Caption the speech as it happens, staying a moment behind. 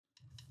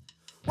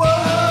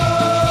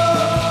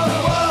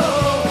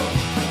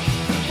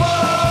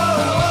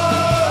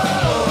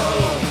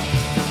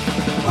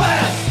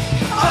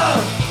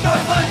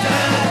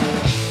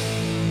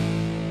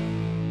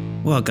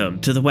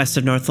Welcome to the West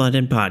of North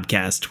London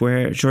podcast,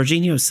 where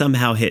Jorginho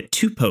somehow hit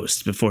 2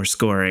 posts before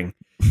scoring.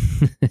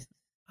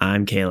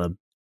 I'm Caleb.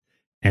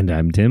 And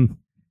I'm Tim.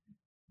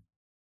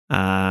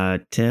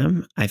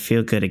 Tim, I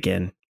feel good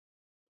again.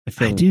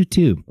 I do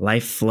too.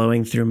 Life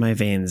flowing through my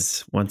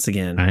veins once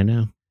again. I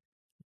know.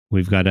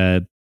 We've got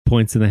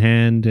points in the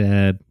hand,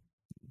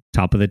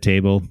 top of the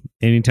table.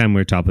 Anytime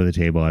we're top of the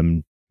table,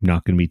 I'm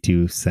not going to be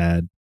too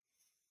sad.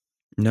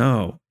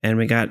 No, and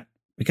we got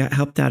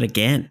helped out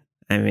again.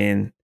 I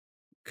mean,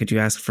 could you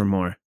ask for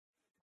more?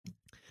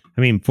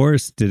 I mean,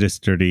 Forest did us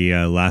dirty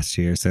last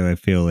year, so I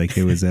feel like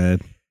it was a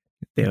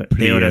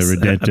they owed us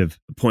redemptive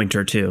a point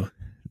or two.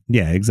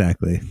 Yeah,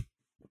 exactly.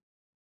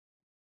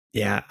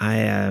 Yeah,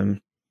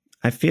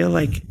 I feel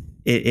like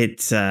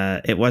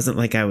it wasn't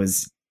like I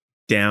was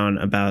down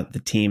about the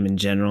team in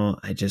general.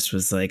 I just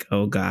was like,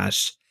 oh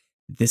gosh,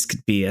 this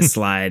could be a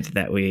slide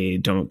that we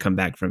don't come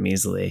back from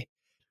easily.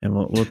 And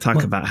we'll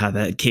talk about how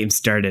that game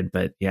started,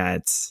 but yeah,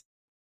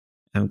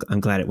 I'm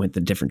glad it went the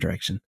different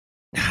direction.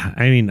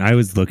 I mean, I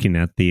was looking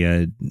at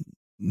the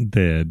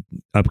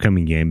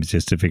upcoming games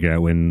just to figure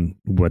out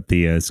what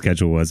the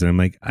schedule was, and I'm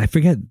like, I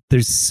forget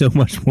there's so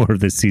much more of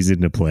this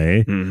season to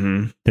play.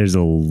 Mm-hmm. There's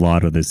a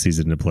lot of this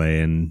season to play,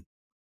 and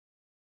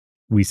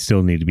we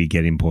still need to be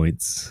getting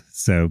points.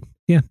 So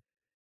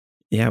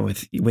yeah,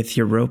 with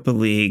Europa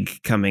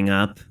League coming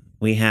up,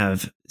 we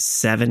have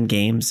 7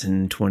 games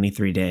in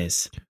 23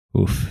 days.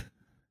 Oof,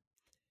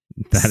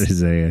 that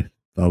is a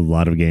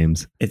lot of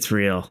games. It's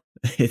real.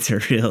 It's a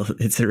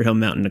real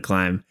mountain to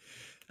climb.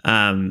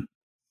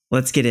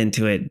 Let's get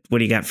into it. What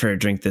do you got for a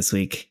drink this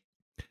week?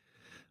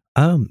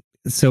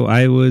 So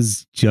I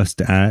was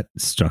just at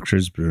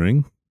Structures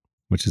Brewing,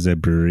 which is a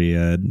brewery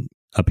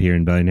up here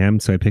in Bellingham.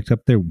 So I picked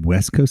up their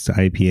West Coast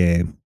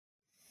IPA,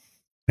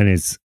 and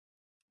it's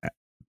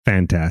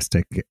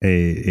fantastic. It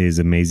is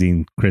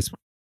amazing, crisp,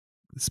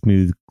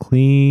 smooth,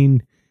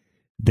 clean.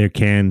 Their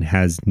can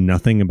has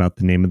nothing about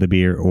the name of the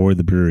beer or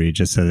the brewery. It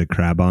just says a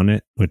crab on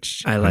it,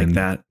 which I like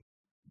that.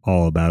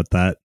 All about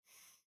that.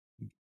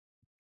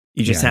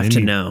 You just have to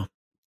know.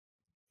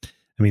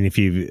 I mean, if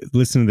you've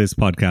listened to this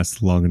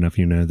podcast long enough,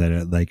 you know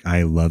that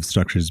I love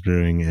Structures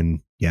Brewing,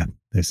 and yeah,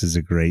 this is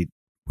a great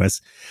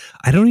West.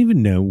 I don't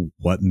even know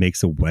what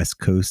makes a West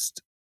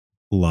Coast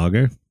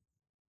lager.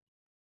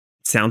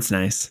 Sounds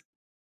nice.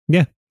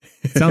 Yeah,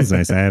 sounds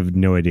nice. I have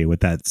no idea what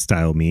that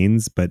style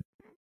means, but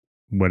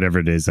whatever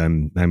it is,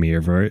 I'm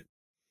here for it.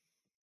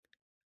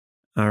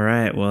 All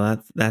right.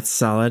 Well, that's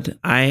solid.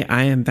 I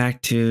am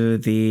back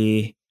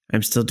to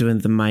I'm still doing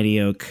the Mighty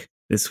Oak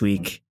this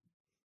week.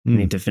 I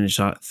need to finish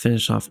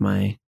off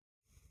my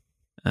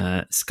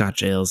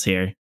Scotch ales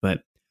here,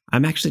 but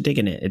I'm actually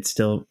digging it. It's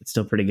still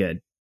pretty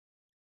good.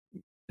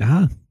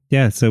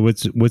 Yeah. So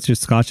what's your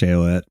Scotch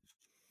ale at?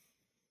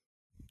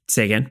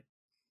 Say again.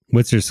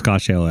 What's your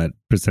Scotch ale at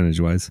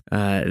percentage wise?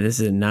 This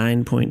is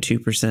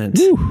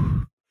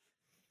 9.2%.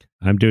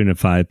 I'm doing a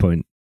 5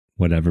 point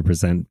whatever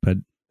percent, but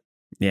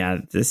yeah,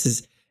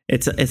 it's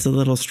a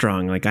little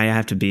strong. Like I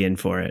have to be in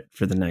for it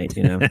for the night,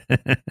 you know.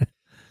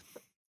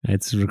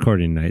 It's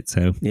recording night,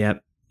 so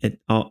yep.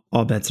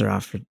 All bets are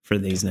off for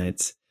these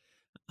nights.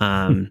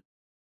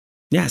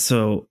 Yeah.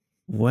 So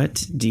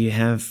what do you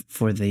have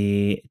for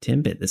the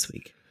Timbit this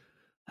week?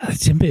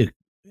 Timbit,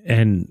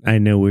 and I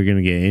know we're going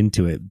to get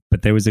into it,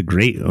 but there was a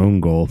great own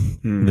goal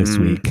this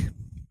week.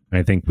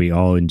 I think we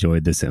all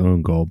enjoyed this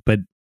own goal, but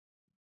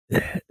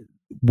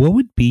what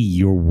would be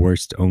your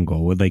worst own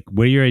goal?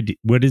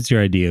 What is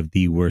your idea of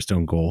the worst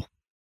own goal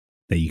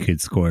that you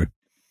could score?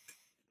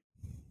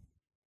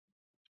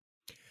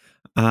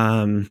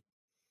 There's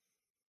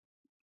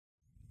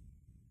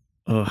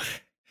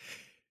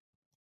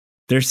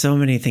so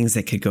many things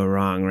that could go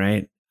wrong,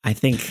 right? I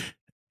think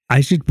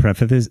I should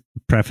preface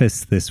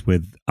this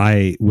with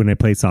when I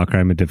play soccer,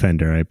 I'm a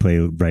defender. I play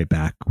right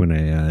back when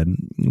I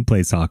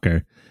play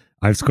soccer.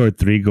 I've scored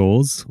 3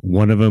 goals.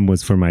 1 of them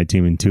was for my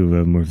team and 2 of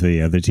them were for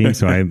the other team.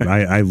 So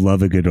I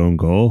love a good own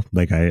goal.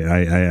 Like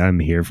I'm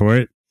here for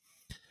it.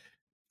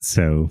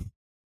 So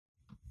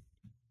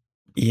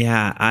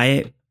yeah,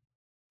 I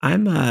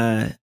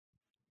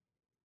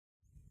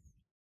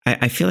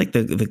feel like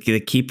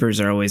the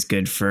keepers are always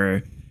good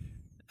for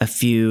a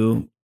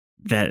few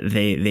that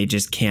they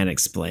just can't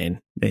explain.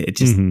 It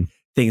just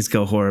things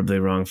go horribly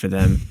wrong for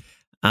them.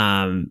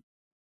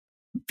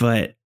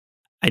 But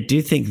I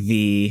do think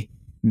the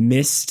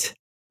missed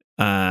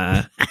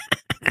I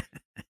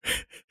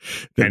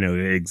know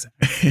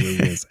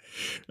exactly.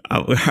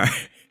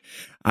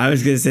 I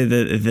was going to say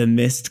the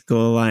missed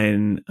goal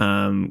line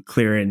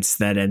clearance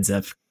that ends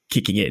up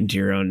kicking it into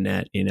your own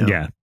net, you know?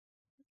 Yeah.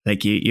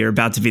 Like you're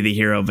about to be the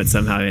hero, but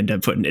somehow end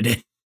up putting it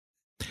in.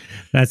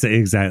 That's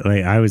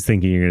exactly. I was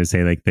thinking you're going to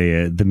say like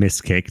the miss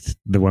kicked,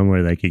 the one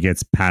where like it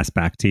gets passed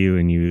back to you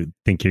and you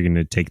think you're going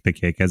to take the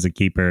kick as a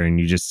keeper and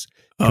you just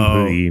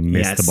completely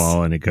miss the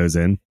ball and it goes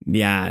in.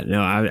 Yeah,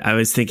 no, I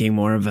was thinking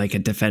more of like a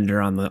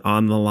defender on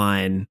the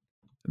line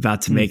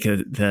about to make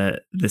the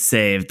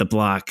save, the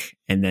block,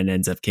 and then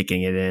ends up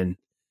kicking it in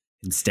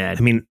instead.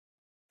 I mean,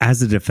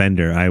 as a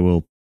defender, I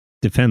will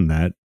defend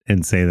that.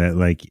 and say that,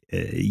 like,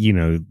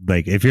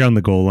 like if you're on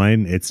the goal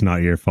line, it's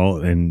not your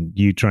fault, and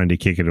you trying to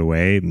kick it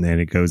away and then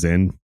it goes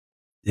in.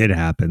 It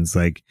happens.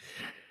 Like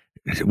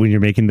when you're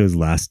making those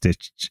last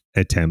ditch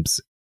attempts,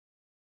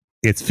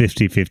 it's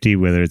 50-50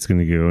 whether it's going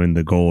to go in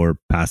the goal or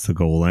past the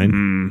goal line.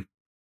 Mm.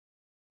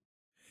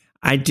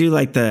 I do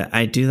like the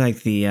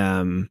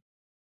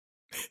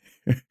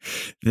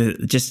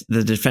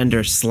the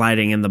defender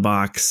sliding in the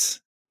box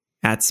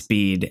at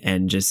speed,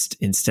 and just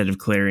instead of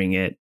clearing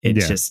it,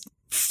 just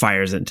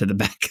fires into the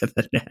back of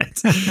the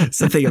net.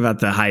 Something about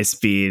the high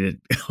speed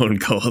own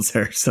goals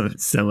are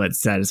somewhat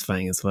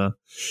satisfying as well.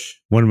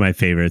 One of my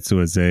favorites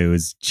was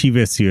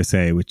Chivas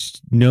USA, which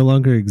no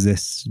longer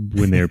exists,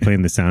 when they were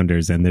playing the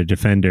Sounders, and their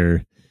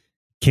defender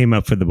came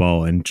up for the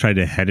ball and tried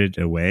to head it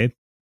away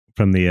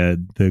from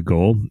the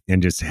goal,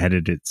 and just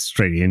headed it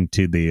straight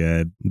into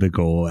the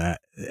goal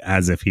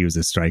as if he was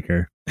a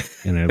striker.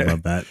 And I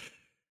love that.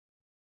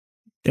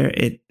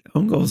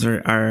 Own goals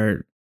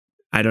are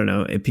I don't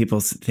know, people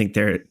think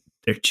they're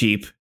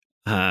cheap,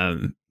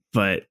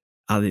 but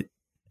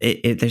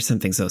there's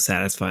something so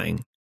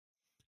satisfying.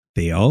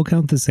 They all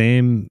count the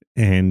same,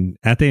 and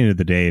at the end of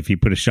the day, if you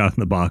put a shot in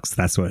the box,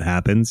 that's what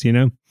happens, you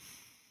know?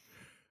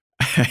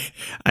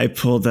 I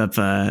pulled up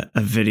a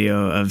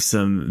video of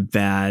some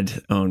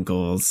bad own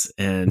goals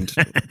and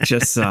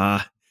just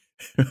saw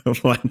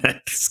one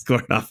that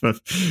scored off of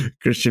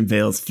Christian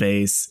Bale's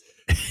face.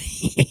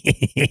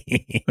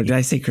 Or did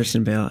I say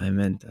Christian Bale? I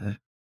meant...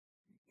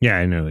 yeah,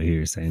 I know what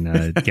you're saying.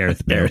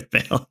 Gareth Bale. Gareth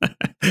Bale.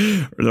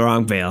 Or the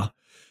wrong Bale.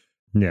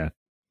 Yeah.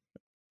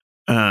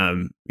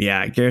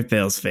 Yeah, Gareth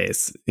Bale's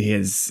face. He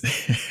is...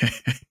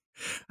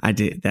 I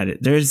did that.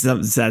 There's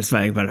something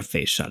satisfying about a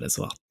face shot as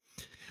well.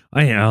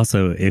 I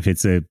also, if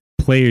it's a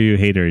player you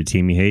hate or a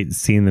team you hate,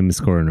 seeing them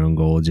score an own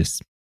goal,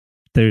 just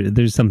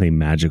there's something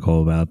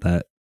magical about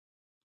that.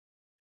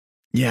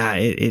 Yeah,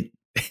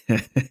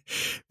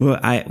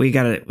 well, we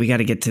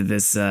gotta get to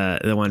this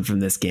the one from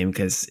this game,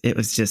 because it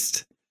was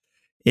just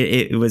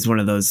it was one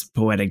of those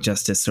poetic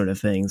justice sort of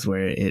things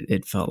where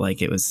it felt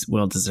like it was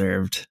well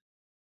deserved.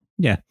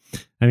 Yeah,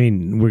 I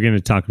mean, we're going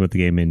to talk about the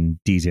game in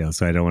detail,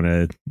 so I don't want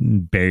to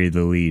bury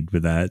the lead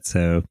with that.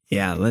 So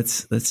yeah,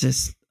 let's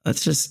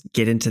just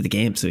get into the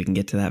game so we can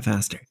get to that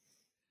faster.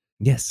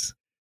 Yes.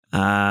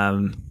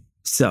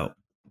 So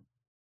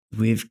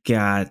we've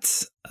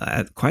got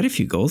quite a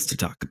few goals to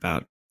talk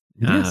about.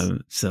 Yes.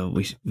 So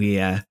we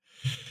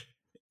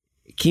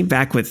came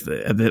back with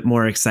a bit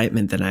more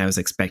excitement than I was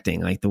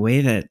expecting. Like the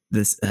way that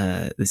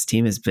this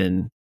team has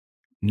been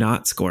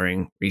not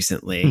scoring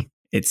recently,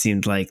 it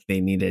seemed like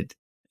they needed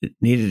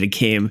a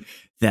game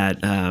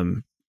that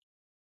kind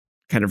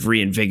of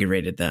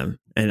reinvigorated them,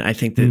 and I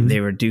think that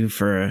they were due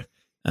for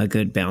a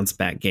good bounce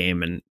back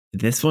game. And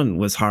this one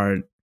was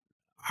hard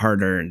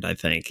earned. I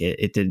think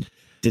it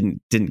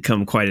didn't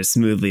come quite as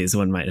smoothly as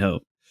one might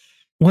hope.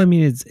 Well, I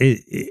mean,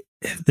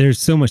 there's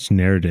so much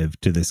narrative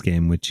to this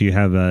game, which you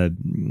have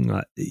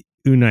Unai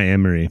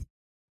Emery,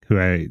 who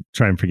I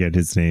try and forget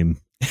his name,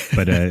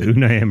 but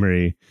Unai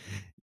Emery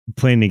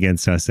playing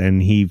against us,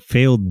 and he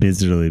failed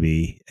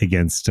miserably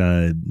against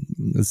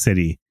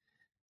City,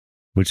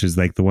 which is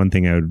like the one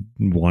thing I would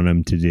want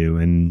him to do.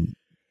 And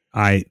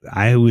I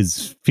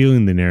was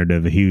feeling the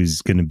narrative he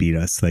was going to beat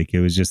us. Like it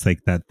was just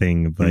like that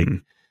thing of like,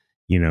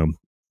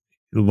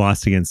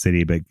 lost against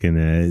City, but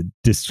gonna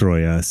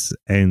destroy us.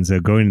 And so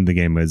going into the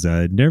game was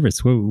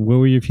nervous. What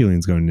were your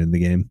feelings going into the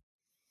game?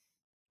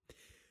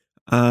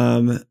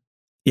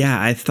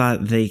 Yeah, I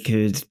thought they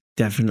could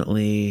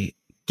definitely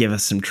give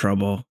us some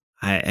trouble.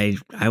 I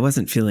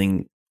wasn't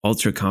feeling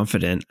ultra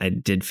confident. I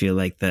did feel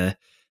like the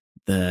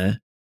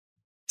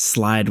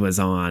slide was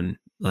on.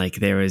 Like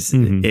there was,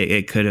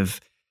 it could have,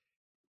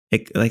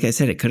 like I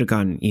said, it could have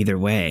gone either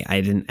way.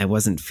 I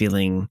wasn't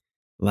feeling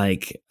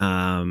like,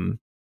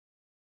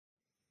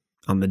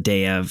 on the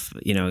day of,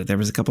 there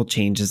was a couple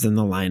changes in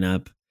the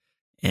lineup,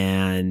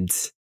 and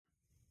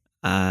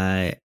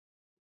I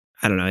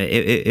don't know.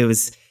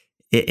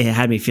 It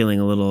had me feeling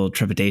a little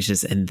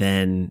trepidatious, and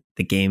then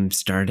the game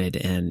started,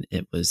 and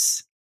it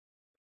was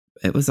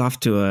off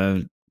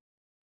to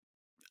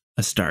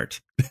a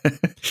start.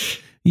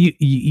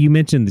 You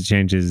mentioned the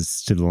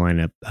changes to the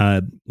lineup.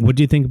 What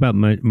do you think about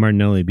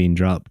Martinelli being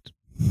dropped?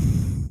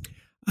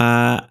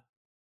 I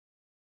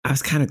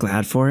was kind of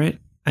glad for it.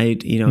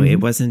 It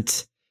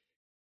wasn't.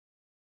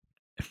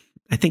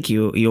 I think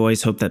you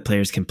always hope that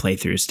players can play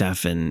through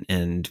stuff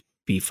and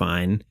be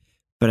fine.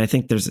 But I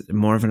think there's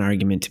more of an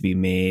argument to be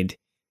made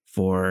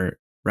for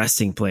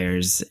resting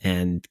players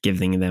and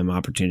giving them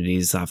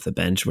opportunities off the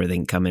bench where they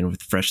can come in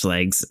with fresh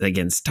legs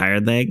against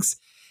tired legs.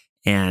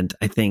 And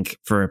I think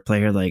for a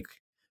player like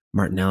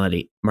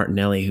Martinelli,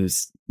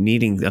 who's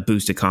needing a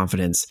boost of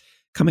confidence,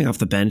 coming off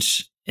the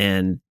bench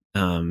and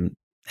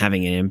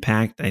having an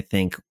impact, I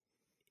think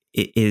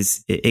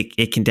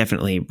it can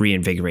definitely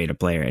reinvigorate a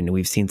player. And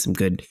we've seen some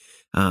good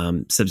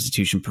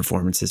substitution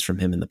performances from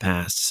him in the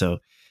past. So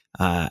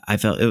I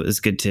felt it was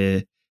good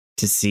to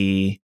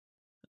see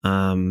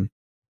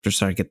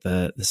Trossard get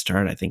the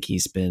start. I think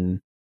he's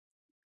been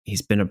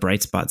he's been a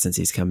bright spot since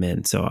he's come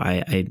in. So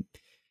I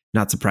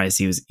not surprised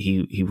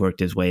he worked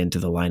his way into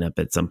the lineup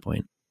at some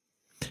point.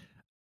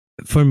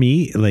 For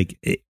me, like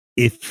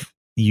if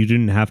you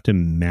didn't have to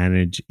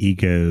manage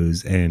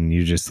egos and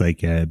you're just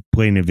like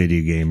playing a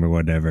video game or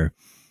whatever,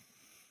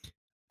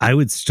 I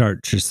would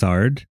start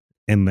Trossard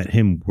and let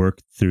him work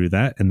through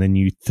that. And then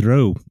you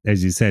throw,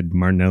 as you said,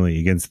 Martinelli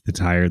against the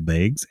tired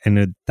legs.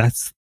 And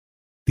that's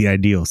the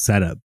ideal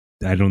setup.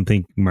 I don't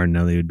think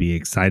Martinelli would be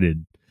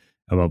excited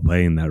about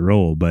playing that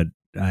role, but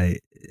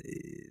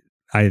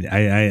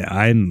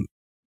I'm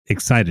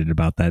excited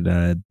about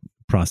that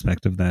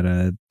prospect of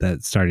that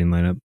starting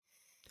lineup.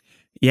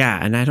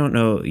 Yeah, and I don't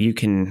know. You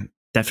can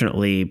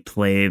definitely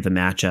play the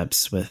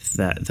matchups with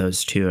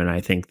those two, and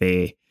I think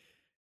they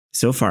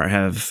so far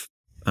have.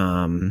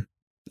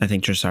 I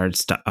think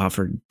Trossard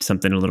offered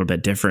something a little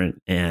bit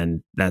different,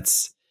 and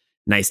that's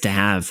nice to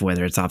have,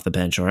 whether it's off the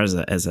bench or as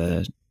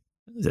a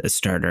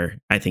starter.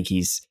 I think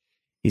he's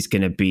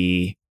going to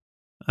be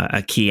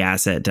a key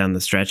asset down the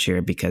stretch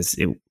here, because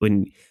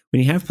when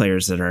you have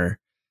players that are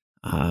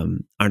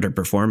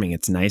underperforming,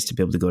 it's nice to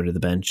be able to go to the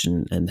bench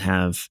and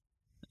have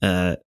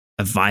a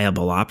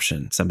viable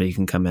option. Somebody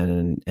can come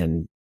in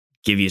and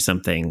give you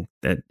something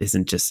that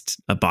isn't just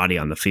a body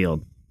on the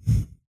field.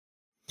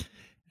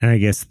 And I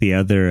guess the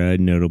other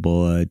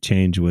notable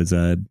change was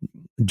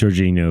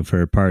Jorginho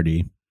for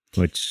Partey,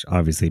 which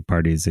obviously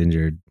Partey is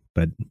injured,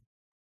 but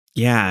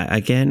yeah,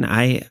 again,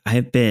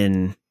 I've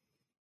been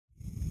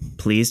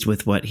pleased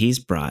with what he's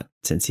brought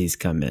since he's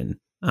come in.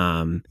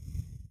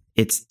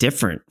 It's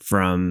different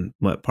from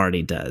what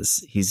Partey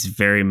does. He's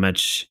very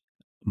much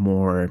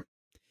more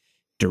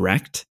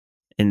direct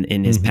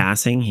in his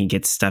passing. He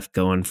gets stuff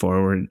going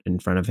forward in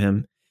front of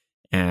him,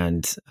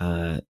 and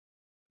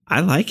I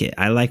like it.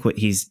 I like what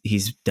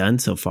he's done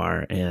so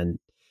far, and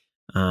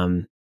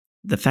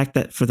the fact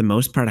that for the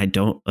most part, I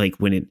don't like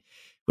when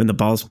the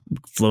ball's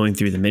flowing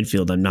through the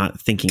midfield, I'm not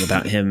thinking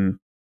about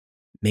him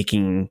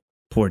making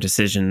poor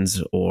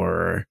decisions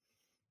or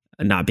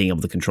not being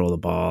able to control the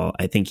ball.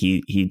 I think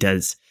he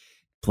does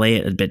play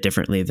it a bit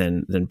differently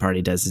than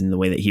Partey does in the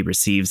way that he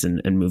receives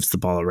and moves the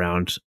ball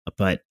around,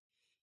 but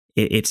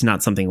it's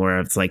not something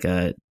where it's like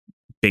a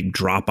big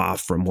drop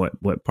off from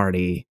what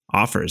Partey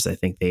offers. I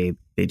think they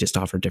just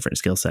offer different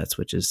skill sets,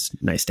 which is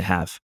nice to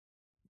have.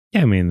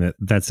 Yeah, I mean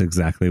that's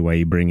exactly why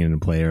you bring in a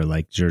player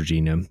like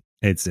Jorginho.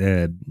 It's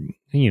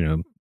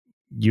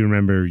you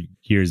remember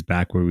years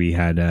back where we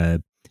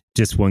had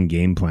just one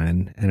game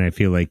plan, and I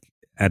feel like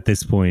at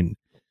this point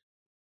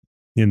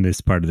in this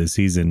part of the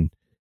season,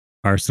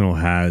 Arsenal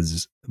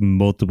has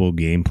multiple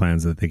game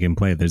plans that they can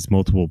play. There's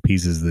multiple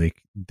pieces that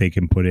they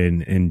can put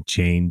in and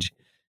change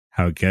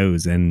how it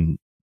goes. And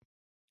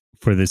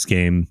for this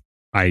game,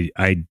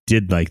 I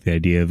did like the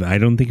idea of, I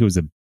don't think it was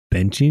a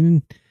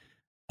benching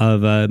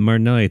of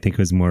Martinelli. I think it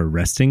was more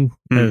resting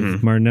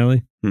of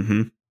Martinelli.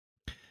 Mm-hmm.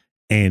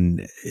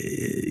 And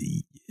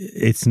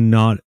it's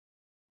not,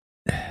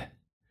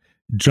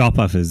 drop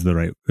off is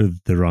the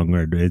wrong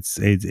word.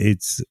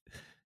 It's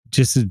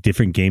just a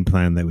different game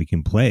plan that we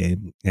can play,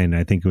 and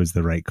I think it was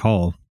the right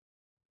call.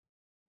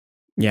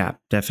 Yeah,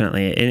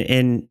 definitely.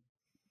 And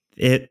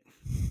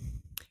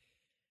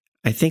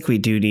I think we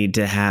do need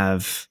to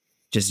have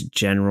just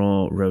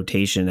general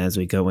rotation as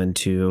we go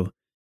into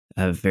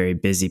a very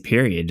busy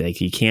period. Like,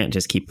 you can't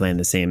just keep playing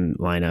the same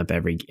lineup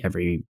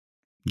every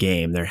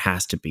game. There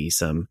has to be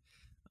some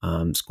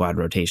squad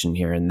rotation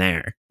here and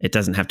there. It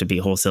doesn't have to be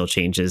wholesale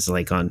changes.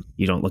 Like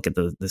you don't look at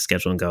the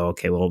schedule and go,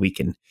 okay, well, we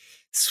can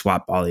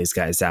swap all these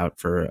guys out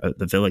for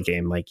the Villa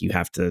game. Like, you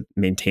have to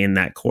maintain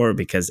that core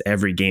because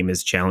every game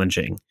is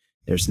challenging.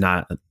 There's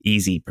not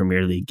easy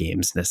Premier League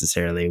games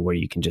necessarily where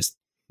you can just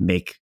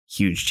make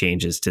huge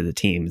changes to the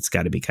team. It's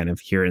got to be kind of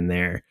here and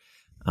there,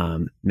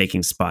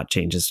 making spot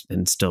changes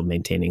and still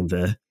maintaining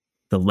the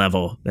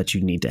level that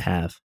you need to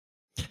have.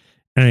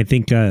 And I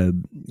think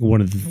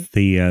one of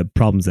the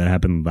problems that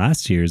happened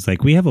last year is,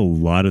 like, we have a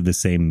lot of the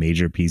same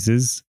major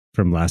pieces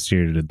from last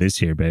year to this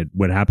year, but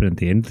what happened at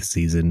the end of the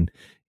season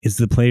is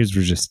the players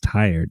were just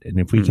tired. And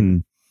if we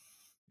can,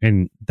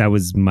 and that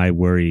was my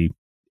worry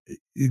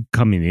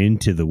coming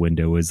into the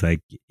window, was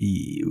like,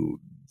 you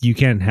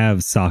can't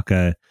have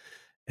Saka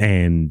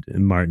and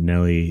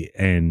Martinelli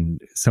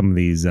and some of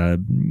these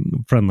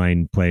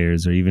frontline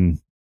players, or even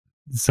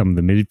some of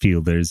the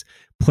midfielders,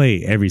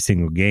 play every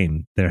single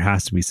game. There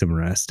has to be some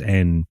rest.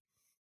 And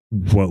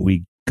what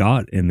we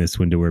got in this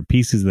window were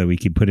pieces that we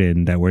could put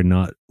in that were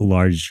not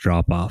large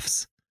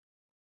drop-offs.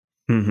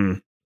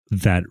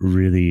 That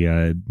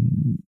really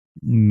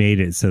made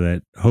it so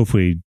that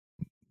hopefully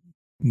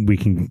we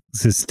can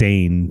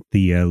sustain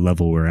the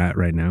level we're at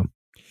right now.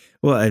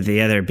 Well,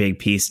 the other big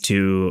piece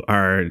to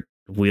our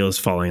wheels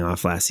falling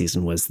off last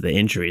season was the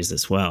injuries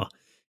as well.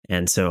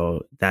 And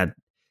so that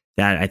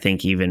I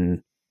think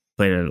even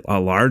played a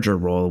larger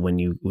role when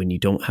you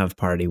don't have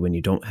Partey, when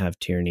you don't have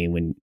Tierney,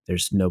 when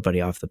there's nobody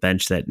off the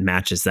bench that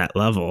matches that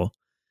level.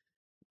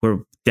 We're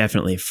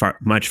definitely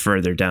much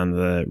further down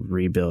the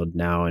rebuild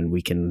now, and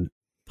we can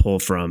pull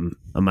from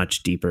a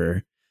much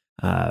deeper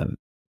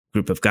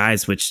group of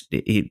guys, which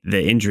the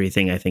injury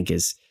thing I think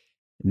is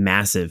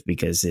massive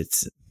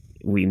because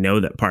we know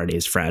that Partey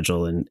is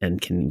fragile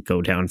and can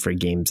go down for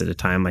games at a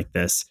time like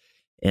this.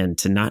 And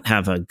to not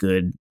have a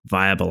good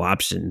viable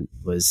option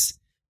was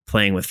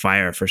playing with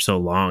fire for so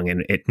long,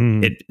 and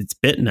it's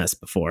bitten us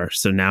before.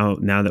 So now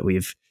that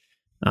we've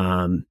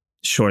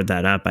shored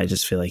that up, I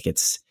just feel like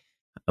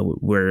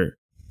we're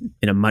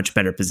in a much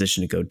better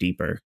position to go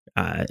deeper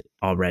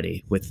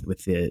already with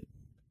the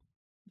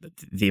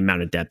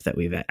amount of depth that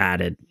we've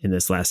added in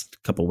this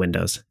last couple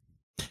windows.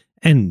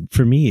 And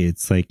for me,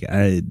 it's like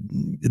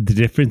the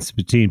difference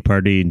between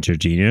Partey and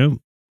Jorginho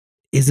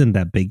isn't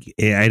that big.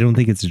 I don't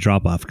think it's a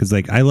drop off because,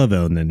 like, I love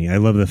Elneny. I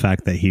love the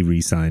fact that he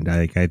re-signed.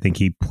 I think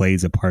he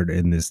plays a part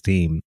in this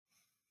team.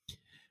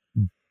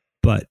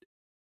 But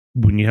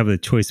when you have the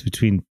choice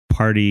between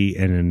Partey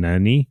and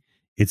Elneny,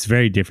 it's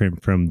very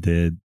different from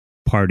the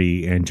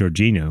Partey and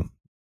Jorginho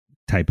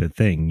type of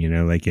thing. You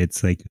know, like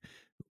it's like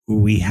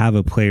we have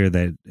a player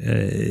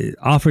that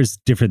offers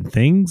different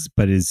things,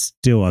 but is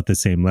still at the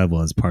same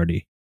level as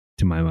Partey,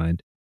 to my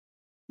mind.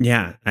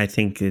 Yeah, I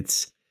think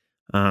it's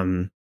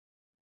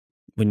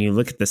when you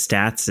look at the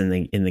stats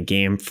in the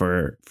game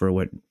for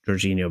what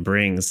Jorginho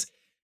brings,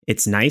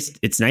 it's nice.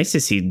 It's nice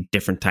to see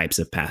different types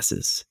of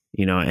passes,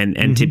 you know,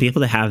 and to be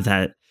able to have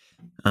that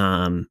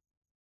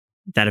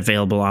that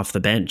available off the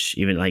bench,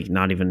 even like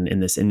not even in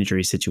this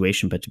injury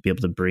situation, but to be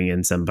able to bring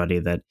in somebody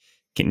that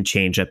can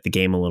change up the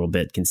game a little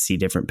bit, can see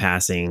different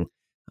passing,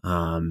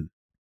 and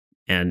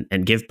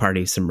give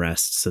Partey some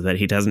rest so that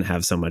he doesn't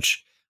have so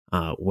much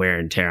wear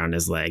and tear on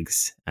his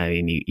legs. I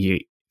mean, you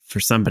for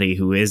somebody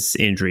who is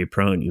injury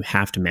prone, you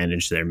have to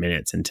manage their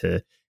minutes, and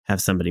to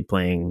have somebody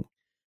playing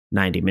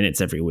 90 minutes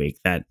every week,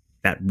 that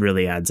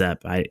really adds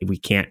up. We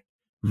can't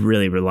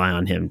really rely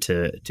on him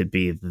to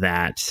be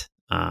that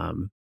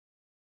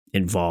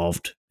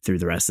involved through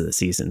the rest of the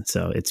season.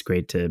 So it's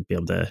great to be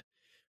able to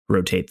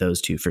rotate those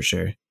two for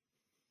sure.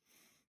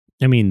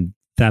 I mean,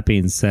 that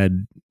being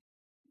said,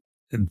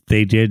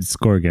 they did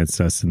score against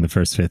us in the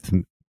first fifth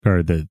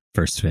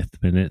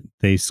minute.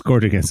 They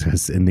scored against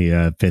us in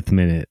the fifth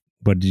minute.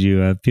 What did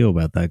you feel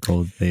about that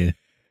goal?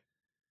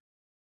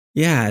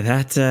 Yeah,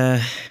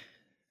 that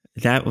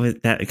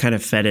kind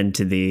of fed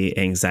into the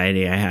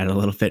anxiety I had a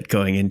little bit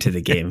going into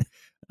the game,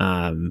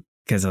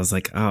 because I was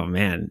like, oh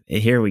man,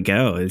 here we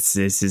go. This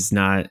is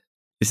not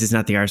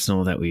the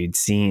Arsenal that we'd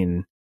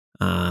seen,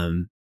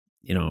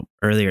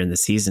 earlier in the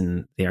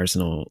season. The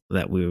Arsenal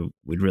that we'd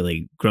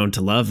really grown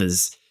to love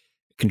is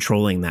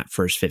controlling that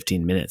first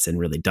 15 minutes and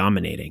really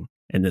dominating.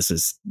 And this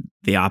was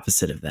the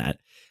opposite of that.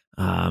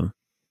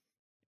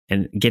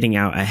 And getting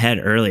out ahead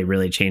early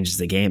really changes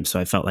the game. So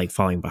I felt like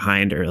falling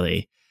behind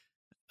early,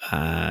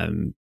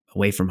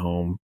 away from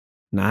home,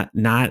 not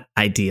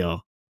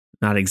ideal,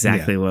 not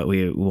exactly what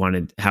we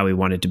wanted, how we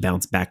wanted to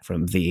bounce back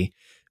from the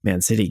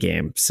Man City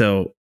game.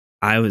 So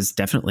I was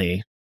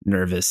definitely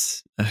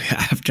nervous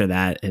after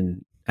that,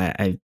 and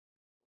I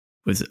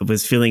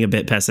was feeling a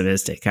bit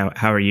pessimistic.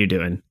 How are you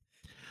doing?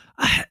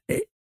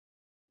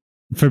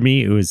 For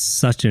me, it was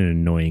such an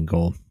annoying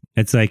goal.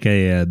 It's like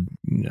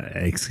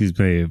excuse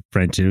my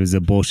French, it was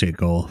a bullshit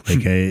goal.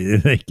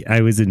 Like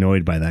I was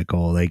annoyed by that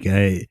goal.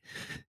 It's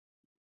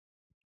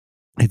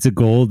a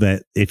goal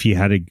that if you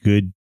had a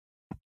good,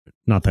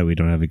 not that we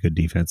don't have a good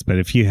defense, but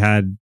if you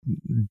had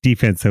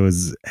defense that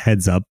was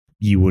heads up,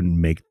 you wouldn't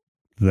make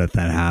that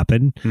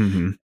happen.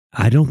 Mm-hmm.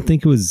 I don't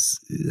think it was.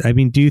 I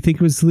mean, do you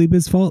think it was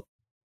Saliba's fault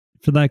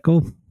for that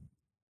goal?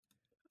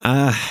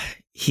 I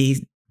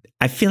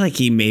feel like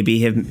he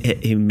maybe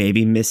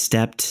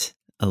misstepped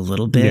a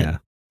little bit. Yeah.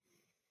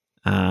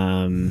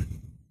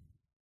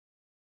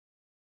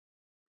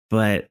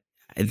 But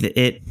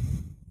it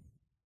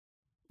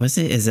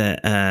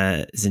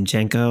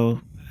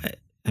Zinchenko.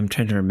 I'm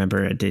trying to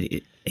remember.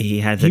 He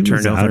had the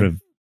turnover?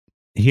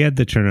 He had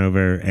the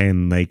turnover,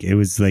 and like it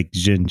was like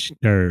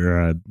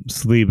Saliba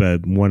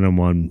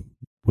 1-on-1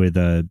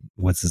 with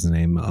what's his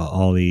name,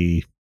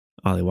 Ollie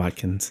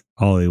Watkins.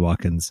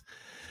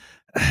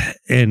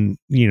 And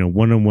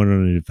 1-on-1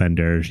 on a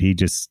defender, he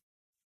just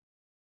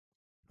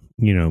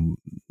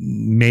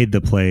made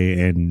the play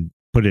and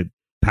put it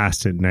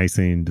past it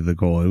nicely into the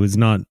goal. It was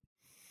not.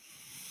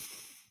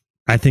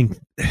 I don't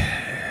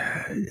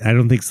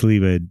think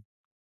Saliba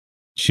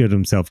showed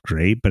himself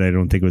great, but I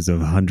don't think it was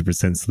 100%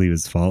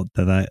 Saliba's fault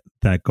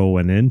that goal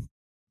went in.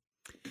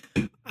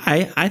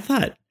 I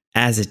thought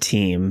as a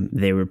team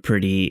they were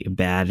pretty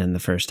bad in the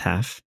first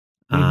half.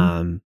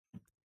 Mm-hmm.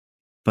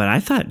 But I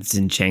thought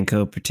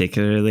Zinchenko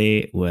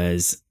particularly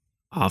was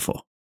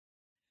awful.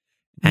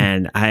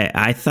 And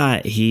I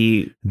thought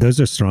those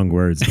are strong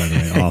words, by the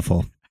way,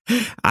 awful.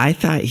 I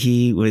thought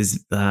he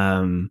was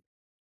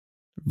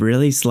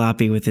really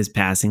sloppy with his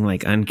passing,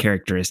 like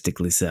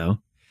uncharacteristically so.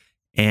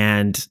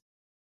 And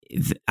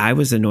I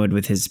was annoyed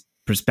with his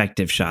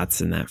perspective shots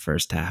in that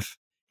first half.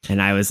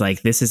 And I was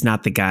like, this is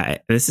not the guy.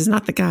 This is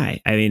not the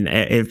guy. I mean,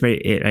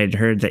 I'd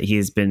heard that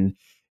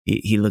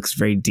he looks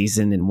very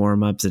decent in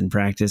warm-ups and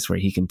practice where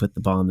he can put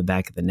the ball in the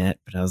back of the net.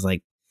 But I was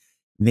like,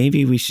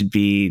 maybe we should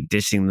be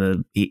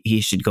dishing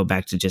he should go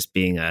back to just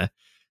being an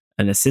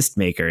assist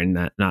maker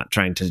and not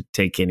trying to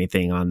take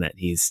anything on that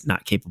he's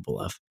not capable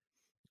of.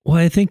 Well,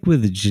 I think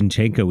with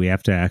Zinchenko, we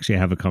have to actually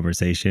have a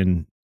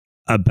conversation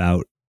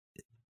about,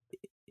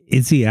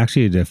 is he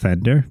actually a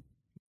defender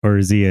or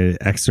is he an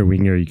extra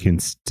winger you can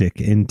stick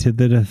into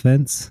the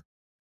defense?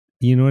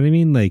 You know what I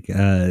mean? Like,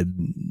 yeah,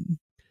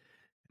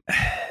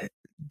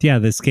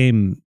 this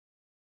game,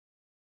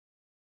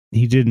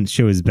 he didn't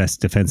show his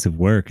best defensive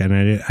work.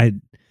 And I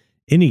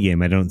any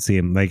game, I don't see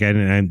him. Like,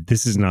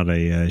 this is not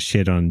a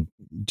shit on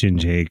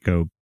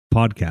Zinchenko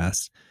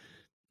podcast.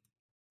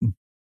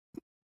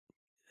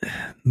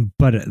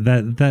 But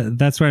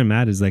that's where I'm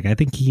at, is like, I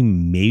think he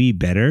may be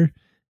better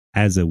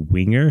as a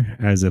winger,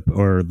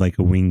 or like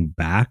a wing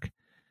back,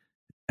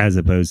 as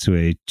opposed to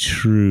a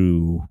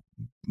true,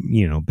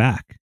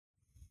 back.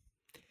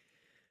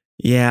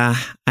 Yeah,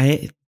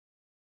 I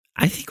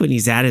think when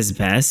he's at his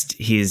best,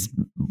 he's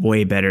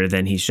way better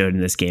than he showed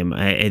in this game.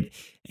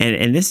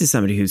 And this is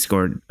somebody who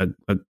scored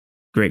a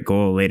great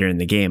goal later in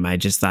the game. I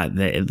just thought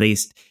that at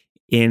least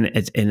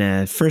in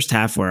a first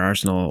half where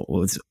Arsenal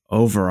was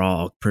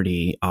overall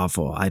pretty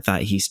awful, I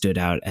thought he stood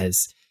out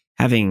as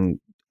having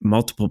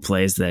multiple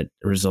plays that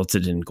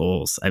resulted in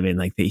goals. I mean,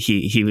 like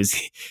he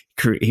was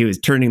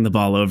turning the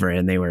ball over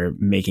and they were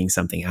making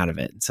something out of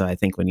it. So I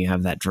think when you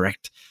have that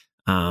direct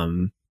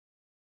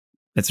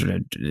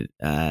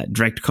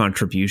direct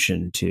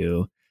contribution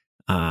to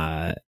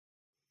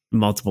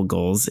multiple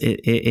goals,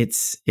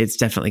 it's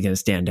definitely going to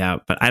stand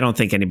out. But I don't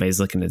think anybody's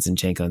looking at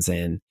Zinchenko and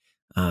saying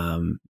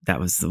that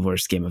was the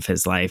worst game of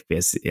his life,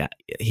 because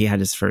he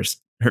had his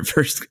first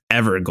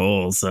ever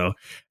goal. So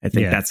I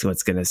think that's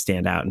what's going to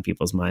stand out in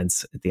people's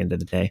minds at the end of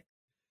the day.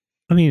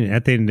 I mean,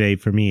 at the end of the day,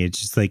 for me, it's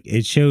just like,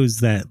 it shows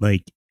that,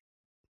 like,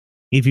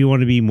 if you want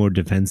to be more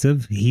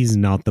defensive, he's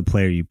not the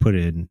player you put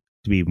in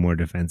to be more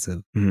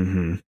defensive.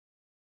 Mm-hmm.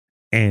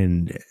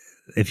 And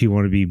if you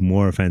want to be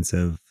more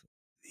offensive,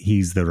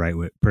 he's the right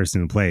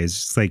person to play. It's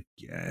just like,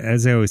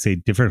 as I always say,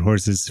 different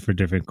horses for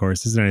different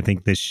courses. And I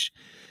think this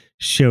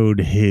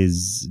showed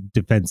his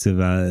defensive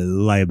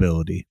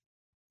liability.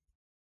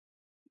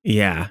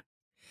 Yeah.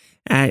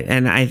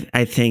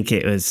 I think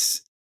it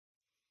was,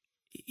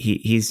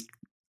 he's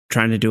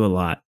trying to do a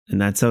lot,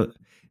 and that's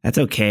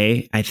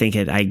okay. I think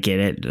I get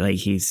it. Like,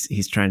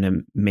 he's trying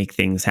to make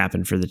things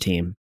happen for the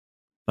team,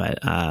 but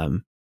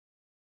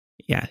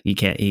yeah, you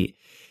can't, you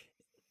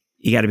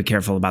got to be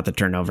careful about the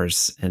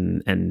turnovers,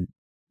 and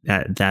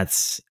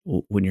that's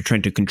when you're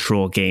trying to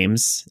control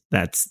games.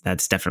 That's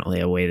definitely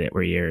a way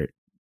where you're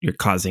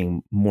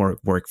causing more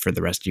work for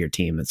the rest of your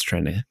team that's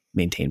trying to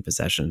maintain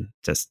possession.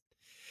 Just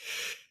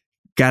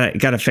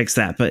gotta fix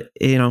that. But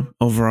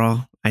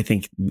overall, I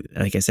think,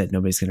 like I said,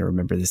 nobody's going to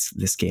remember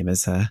this game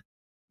as a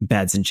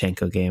bad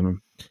Zinchenko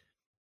game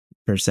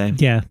per se.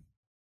 Yeah,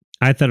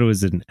 I thought it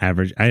was an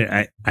average.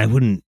 I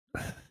wouldn't.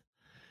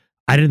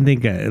 I didn't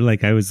think,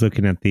 like, I was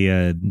looking at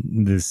the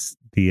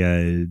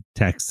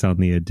text on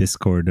the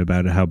Discord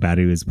about how bad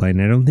he was playing.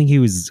 I don't think he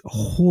was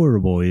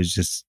horrible. He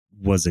just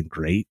wasn't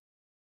great.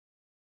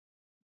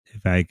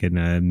 If I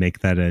can make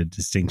that a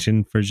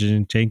distinction for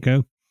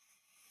Zinchenko.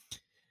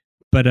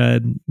 But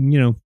 10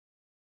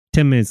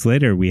 minutes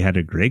later, we had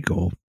a great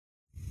goal.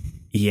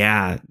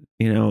 Yeah,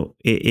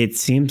 it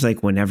seems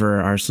like whenever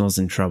Arsenal's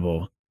in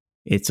trouble,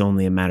 it's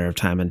only a matter of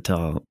time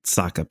until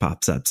Saka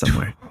pops up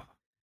somewhere.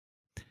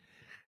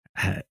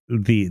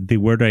 The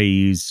word I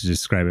used to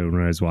describe it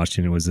when I was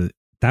watching it was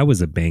that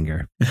was a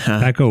banger.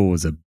 That goal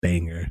was a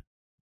banger.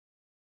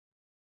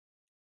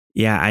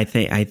 Yeah, I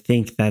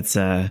think that's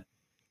not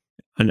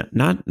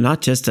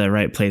just a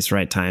right place,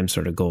 right time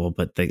sort of goal,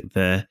 but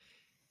the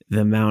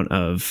amount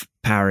of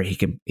power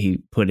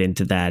he put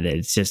into that,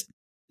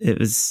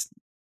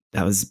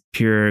 that was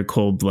pure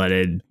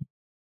cold-blooded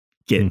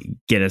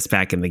get us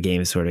back in the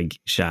game sort of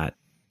shot.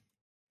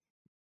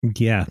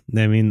 Yeah,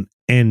 I mean,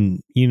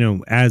 and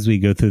as we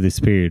go through this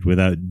period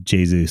without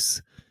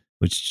Jesus,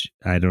 which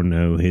I don't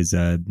know his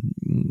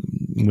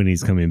when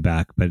he's coming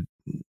back, but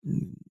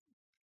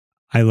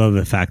I love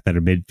the fact that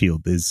our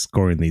midfield is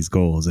scoring these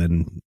goals,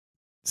 and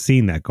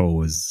seeing that goal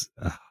was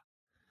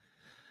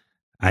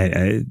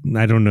I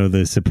don't know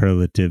the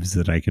superlatives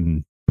that I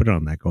can put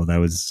on that goal. That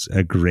was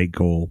a great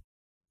goal.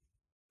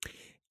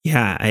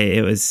 Yeah,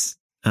 it was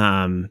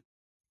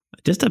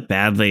just a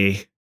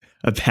badly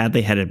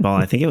headed ball.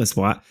 I think it was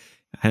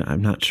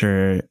I'm not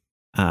sure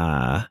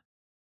who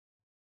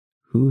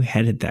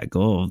headed that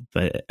goal,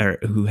 or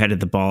who headed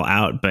the ball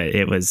out, but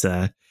it was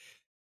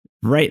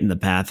right in the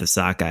path of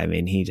Saka. I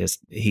mean,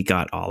 he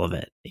got all of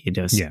it.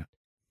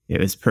 It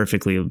was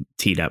perfectly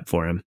teed up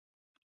for him.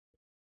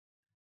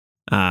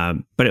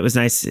 But it was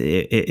nice.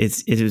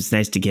 It was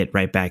nice to get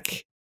right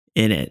back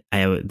in it.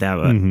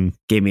 That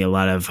gave me a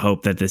lot of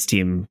hope that this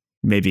team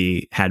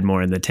maybe had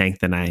more in the tank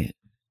than I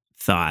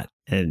thought,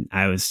 and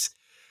I was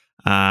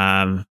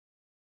a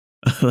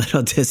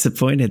little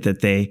disappointed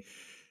that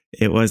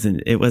it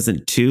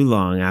wasn't too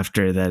long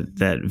after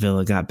that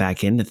Villa got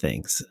back into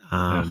things.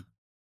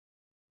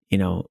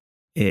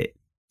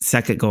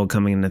 second goal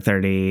coming in the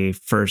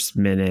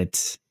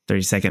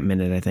 32nd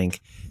minute, I think.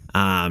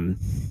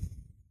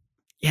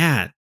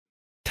 Yeah,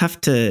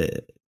 tough to.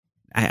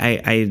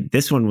 I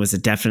this one was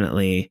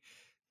definitely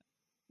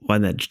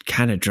one that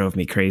kind of drove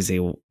me crazy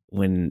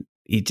when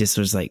he just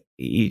was like,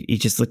 he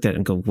just looked at it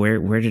and go,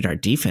 where did our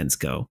defense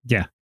go?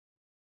 Yeah.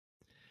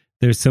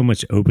 There's so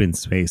much open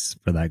space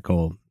for that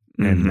goal.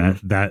 And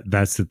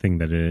that's the thing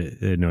that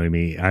annoyed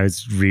me. I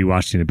was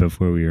rewatching it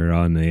before we were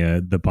on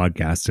the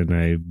podcast, and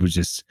I was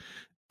just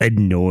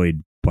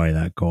annoyed by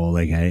that goal.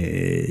 Like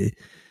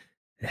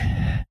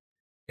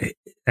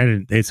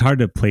and it's hard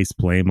to place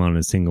blame on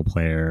a single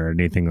player or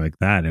anything like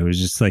that. It was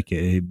just like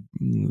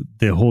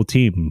the whole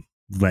team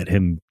let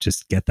him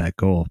just get that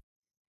goal.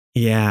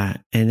 Yeah,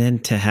 and then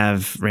to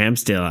have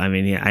Ramsdale, I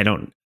mean, yeah, I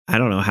don't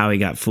know how he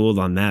got fooled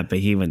on that, but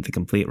he went the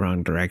complete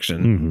wrong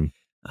direction.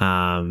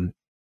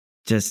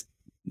 Just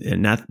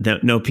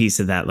no piece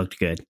of that looked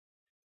good.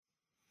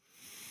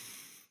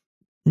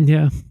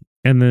 Yeah,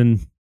 and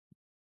then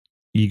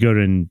you go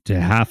into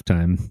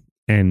halftime,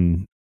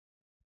 and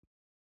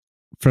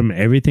from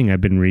everything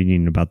I've been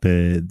reading about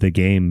the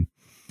game,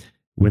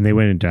 when they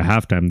went into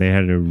halftime, they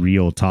had a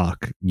real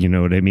talk. You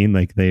know what I mean?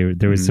 Like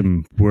there was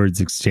some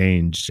words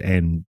exchanged,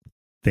 and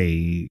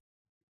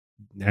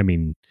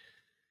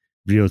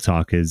real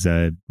talk is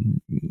a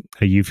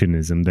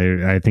euphemism.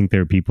 I think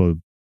there are people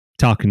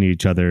talking to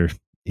each other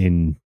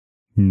in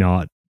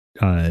not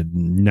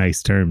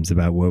nice terms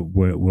about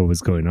what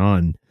was going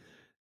on.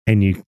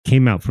 And you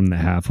came out from the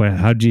half.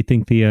 How do you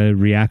think the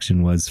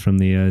reaction was from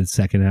the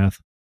second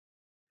half?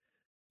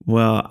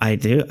 Well, I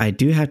do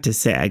have to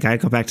say, I gotta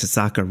go back to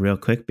Saka real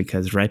quick,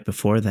 because right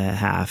before that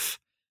half,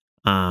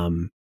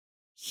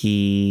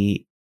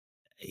 he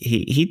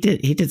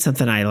did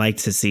something I like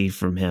to see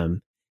from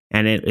him,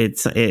 and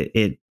it's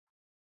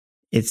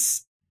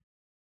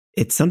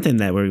something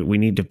that we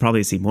need to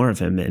probably see more of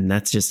him, and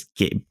that's just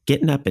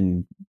getting up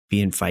and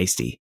being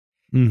feisty.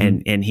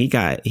 And he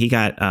got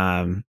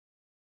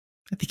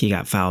I think he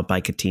got fouled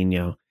by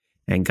Coutinho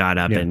and got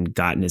up and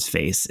got in his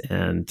face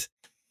and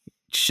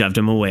shoved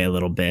him away a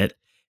little bit.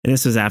 And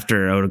this was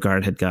after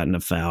Odegaard had gotten a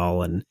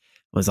foul and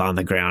was on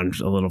the ground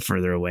a little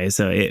further away.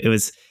 So it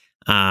was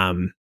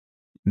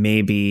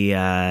maybe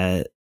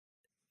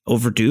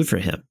overdue for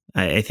him.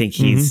 I think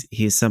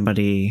he's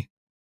somebody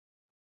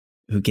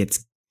who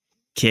gets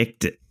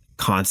kicked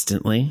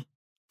constantly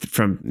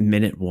from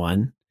minute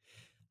one.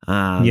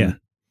 I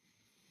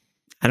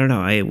don't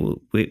know.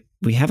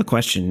 We have a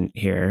question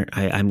here.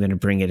 I'm going to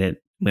bring it in.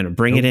 I'm going to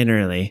bring it in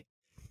early.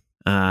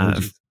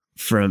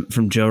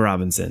 From Joe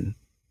Robinson.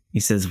 He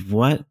says,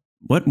 what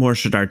more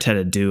should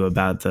Arteta do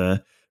about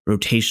the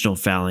rotational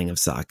fouling of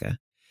Saka?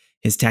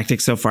 His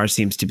tactic so far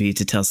seems to be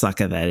to tell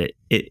Saka that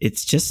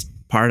it's just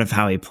part of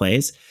how he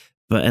plays,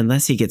 but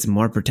unless he gets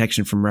more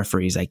protection from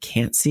referees, I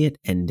can't see it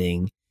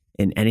ending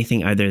in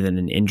anything other than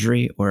an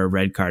injury or a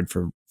red card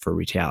for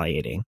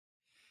retaliating.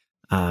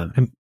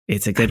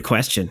 It's a good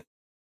question.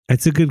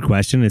 It's a good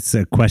question. It's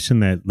a question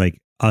that,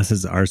 like, us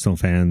as Arsenal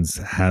fans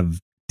have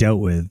dealt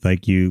with.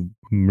 Like, you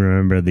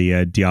remember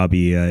the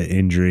Diaby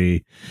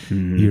injury.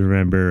 You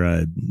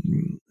remember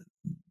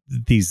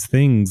these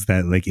things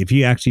that, like, if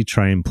you actually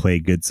try and play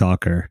good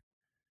soccer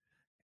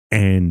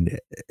and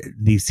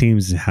these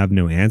teams have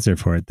no answer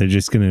for it, they're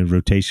just going to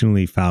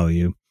rotationally foul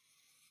you.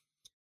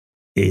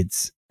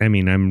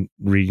 I'm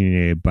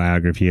reading a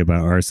biography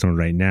about Arsenal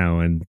right now,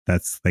 and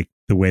that's like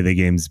the way the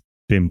game's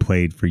been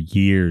played for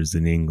years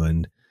in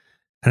England.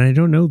 And I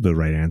don't know the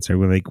right answer.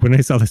 Like, when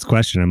I saw this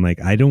question, I'm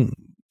like, I don't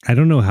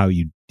know how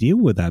you deal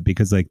with that,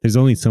 because, like, there's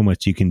only so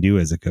much you can do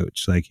as a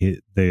coach. Like,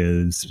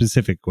 the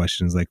specific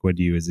questions, like, what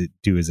do you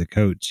do as a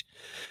coach?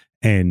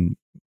 And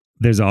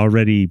there's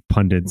already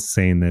pundits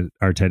saying that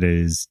Arteta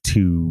is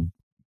too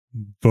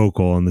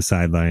vocal on the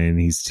sideline.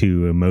 He's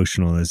too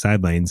emotional on the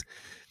sidelines.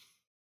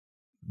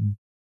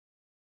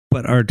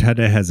 But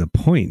Arteta has a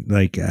point.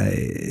 Like,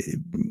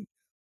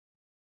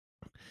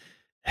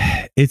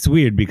 it's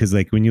weird because,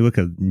 like, when you look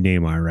at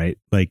Neymar, right?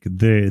 Like,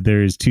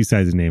 there's two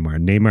sides of Neymar.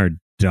 Neymar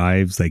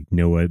dives like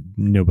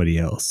nobody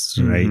else,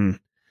 right?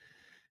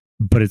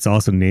 But it's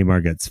also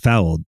Neymar gets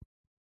fouled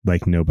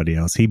like nobody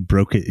else. He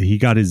broke it. He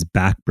got his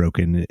back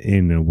broken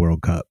in a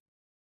World Cup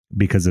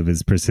because of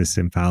his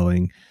persistent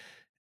fouling.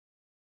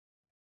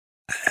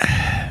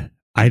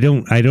 I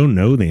don't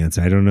know the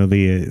answer. I don't know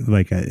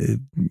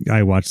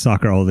I watch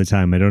soccer all the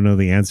time. I don't know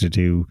the answer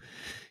to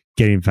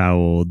getting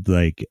fouled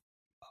like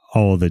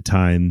all the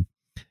time.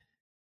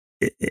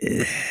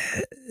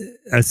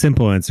 A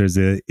simple answer is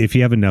that if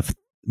you have enough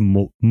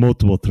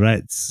multiple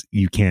threats,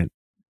 you can't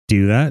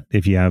do that.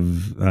 If you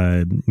have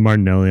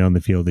Martinelli on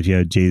the field, if you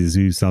have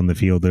Jesus on the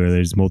field, or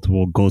there's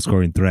multiple goal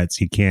scoring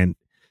threats, you can't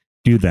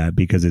do that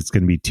because it's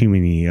going to be too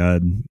many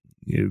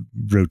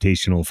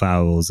rotational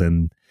fouls,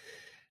 and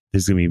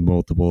there's going to be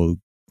multiple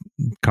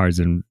cards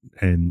and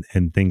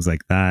things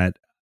like that.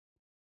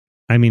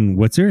 I mean,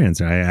 what's your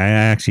answer? I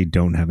actually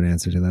don't have an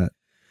answer to that.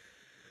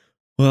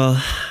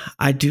 Well,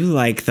 I do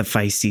like the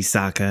feisty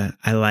Saka.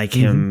 I like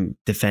him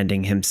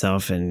defending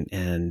himself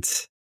and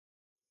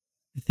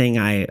the thing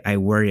I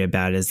worry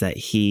about is that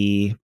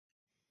he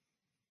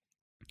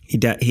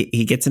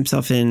gets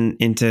himself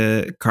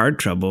into card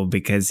trouble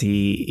because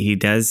he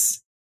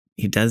does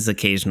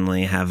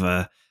occasionally have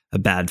a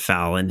bad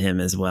foul in him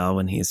as well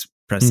when he's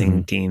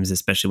pressing teams,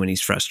 especially when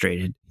he's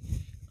frustrated.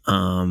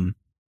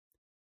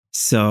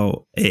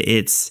 So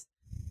it's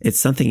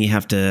something you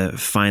have to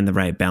find the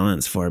right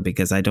balance for,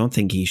 because I don't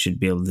think he should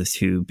be able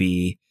to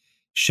be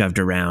shoved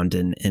around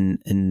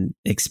and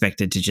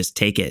expected to just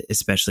take it,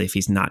 especially if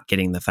he's not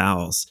getting the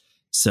fouls.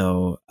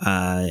 So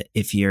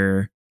if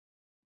you're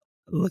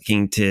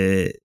looking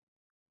to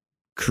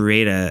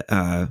create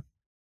a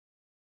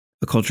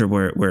culture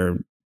where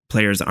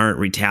players aren't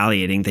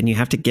retaliating, then you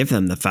have to give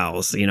them the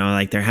fouls.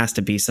 Like there has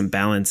to be some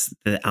balance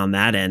on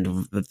that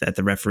end, that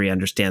the referee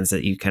understands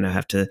that you kind of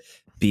have to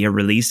be a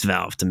release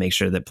valve to make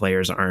sure that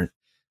players aren't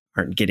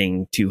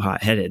getting too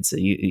hot headed. So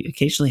you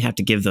occasionally have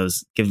to give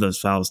those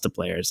fouls to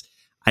players.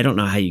 I don't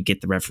know how you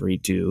get the referee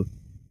to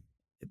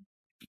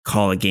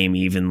call a game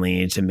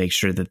evenly to make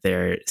sure that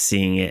they're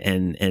seeing it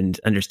and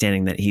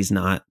understanding that he's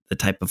not the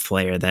type of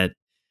player that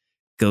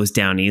goes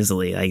down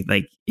easily.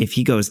 Like if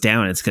he goes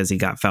down, it's because he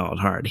got fouled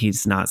hard.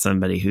 He's not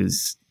somebody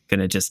who's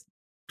gonna just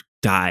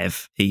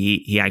dive.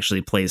 He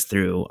actually plays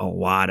through a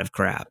lot of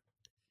crap.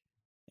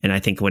 And I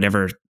think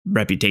whatever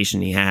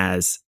reputation he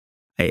has,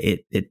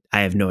 I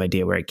have no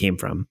idea where it came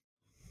from.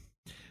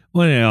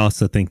 Well, I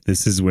also think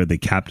this is where the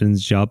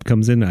captain's job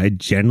comes in. I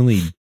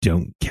generally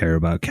don't care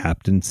about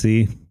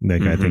captaincy.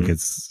 Like I think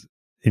it's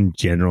in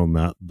general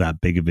not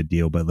that big of a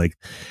deal, but like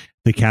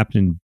the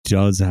captain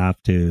does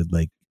have to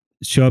like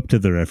show up to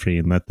the referee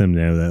and let them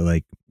know that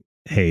like,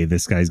 hey,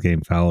 this guy's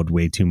getting fouled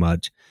way too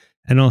much.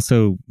 And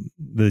also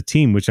the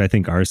team, which I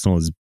think Arsenal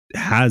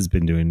has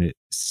been doing, it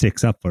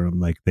sticks up for him.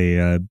 Like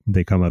they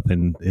come up,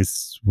 and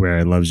it's where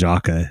I love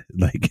Xhaka.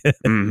 Like,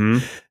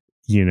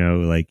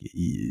 like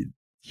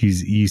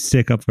you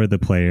stick up for the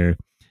player,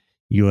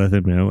 you let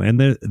them know.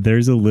 And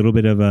there's a little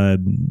bit of a,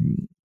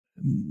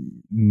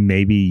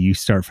 maybe you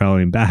start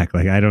fouling back.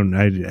 Like, I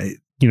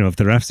if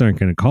the refs aren't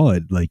going to call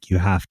it, like you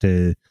have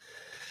to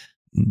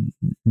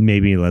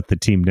maybe let the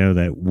team know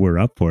that we're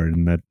up for it.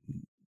 And that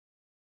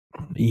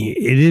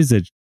it is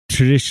a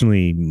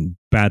traditionally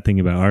bad thing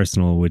about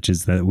Arsenal, which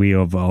is that we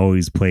have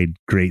always played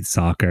great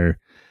soccer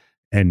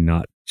and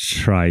not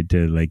tried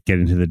to like get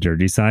into the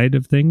dirty side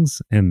of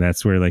things. And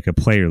that's where like a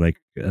player like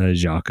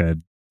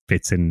Xhaka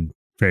fits in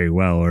very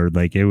well. Or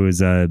like it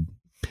was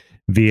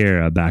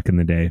Vieira back in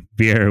the day.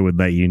 Vieira would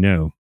let you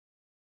know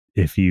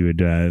if you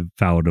had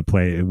fouled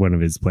one of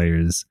his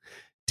players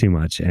too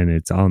much, and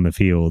it's on the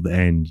field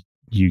and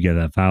you get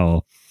a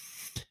foul.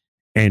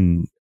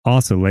 And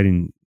also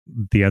letting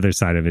the other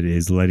side of it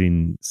is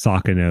letting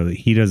Saka know that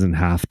he doesn't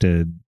have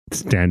to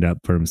stand up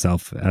for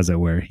himself, as it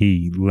were.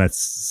 He lets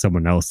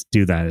someone else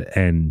do that,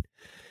 and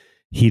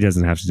he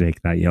doesn't have to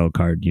take that yellow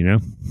card,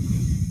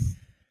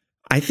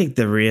 I think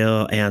the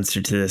real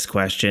answer to this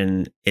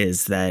question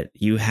is that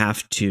you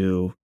have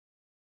to,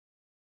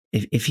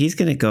 if he's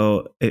going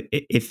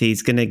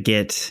to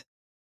get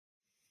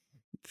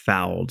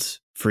fouled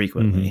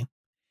frequently,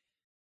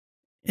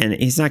 and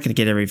he's not going to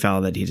get every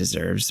foul that he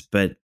deserves,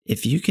 but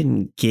if you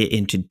can get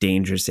into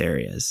dangerous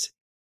areas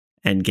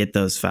and get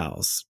those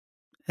fouls,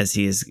 as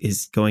he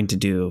is going to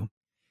do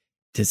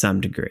to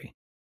some degree,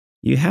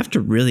 you have to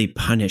really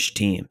punish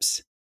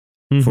teams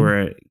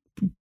for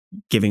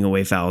giving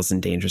away fouls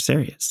in dangerous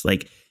areas.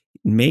 Like,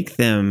 make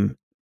them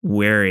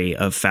wary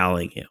of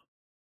fouling you.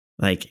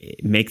 Like,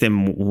 make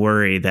them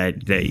worry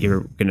that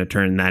you're going to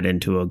turn that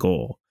into a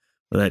goal.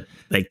 I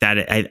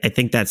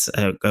think that's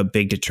a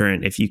big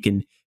deterrent. If you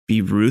can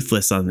be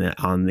ruthless on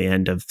the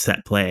end of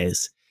set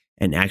plays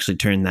and actually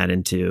turn that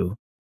into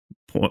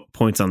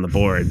points on the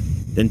board,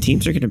 then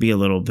teams are going to be a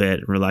little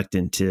bit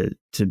reluctant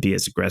to be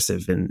as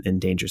aggressive in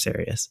dangerous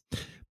areas.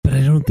 But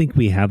I don't think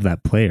we have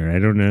that player. I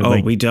don't know.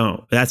 We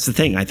don't. That's the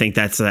thing. I think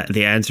that's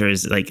the answer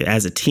is, like,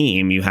 as a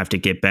team, you have to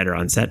get better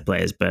on set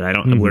plays. But I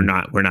don't. We're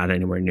not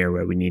anywhere near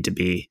where we need to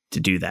be to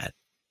do that.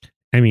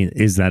 I mean,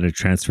 is that a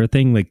transfer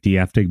thing? Like, do you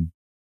have to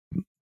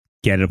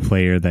get a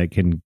player that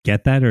can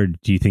get that, or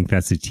do you think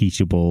that's a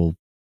teachable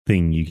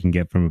thing you can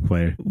get from a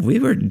player? We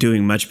were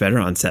doing much better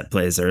on set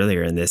plays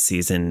earlier in this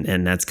season,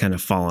 and that's kind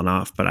of fallen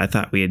off. But I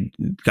thought we had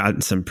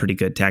gotten some pretty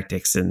good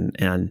tactics,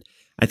 and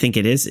I think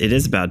it is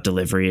about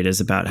delivery. It is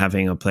about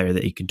having a player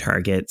that you can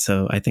target.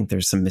 So I think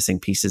there's some missing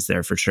pieces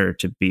there for sure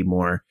to be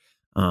more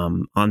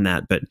on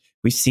that. But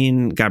we've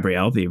seen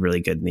Gabriel be really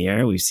good in the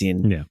air. We've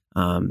seen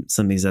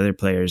some of these other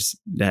players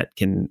that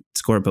can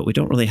score, but we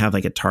don't really have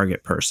like a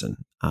target person.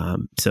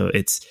 So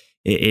it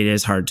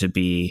is hard to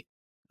be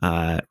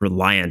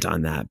reliant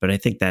on that. But I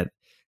think that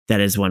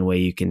is one way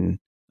you can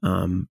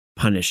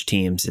punish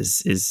teams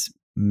is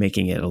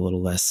making it a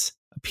little less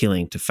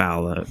appealing to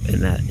foul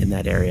in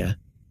that area.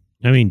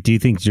 I mean, do you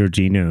think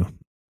Jorginho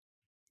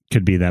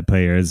could be that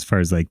player as far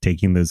as like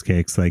taking those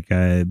kicks? Like,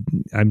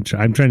 I'm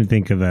trying to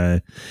think of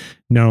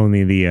not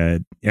only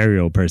the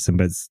aerial person,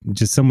 but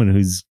just someone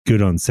who's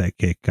good on set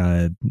kick.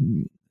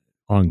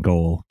 on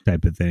goal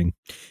type of thing.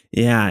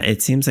 Yeah,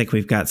 it seems like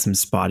we've got some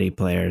spotty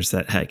players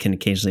that can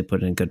occasionally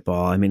put in a good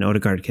ball. I mean,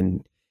 Odegaard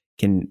can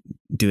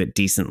do it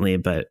decently,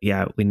 but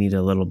yeah, we need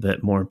a little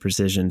bit more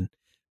precision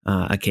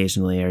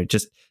occasionally, or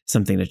just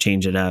something to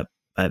change it up.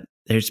 But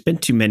there's been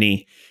too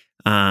many.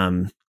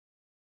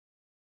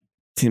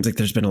 Seems like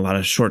there's been a lot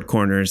of short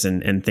corners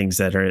and things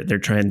that they're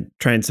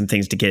trying some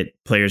things to get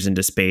players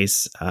into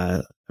space.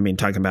 I mean,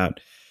 talking about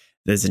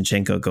the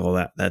Zinchenko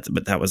goal,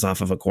 but that was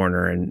off of a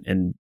corner,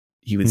 and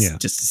he was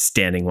just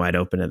standing wide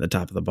open at the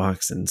top of the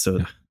box. And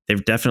so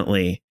they've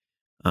definitely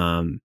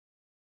they're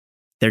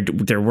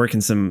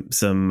working some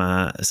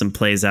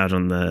plays out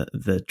on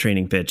the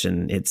training pitch,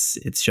 and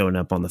it's showing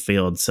up on the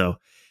field. So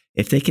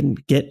if they can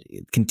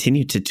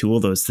continue to tool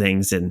those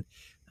things and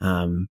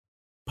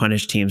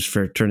punish teams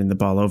for turning the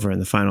ball over in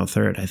the final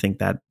third, I think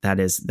that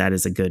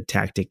is a good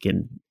tactic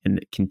and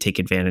can take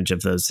advantage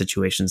of those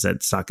situations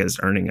that Saka is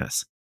earning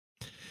us.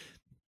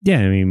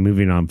 Yeah, I mean,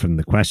 moving on from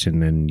the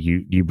question, and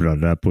you brought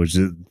it up, was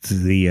the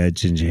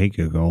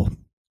Zinchenko goal.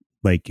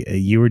 Like,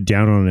 you were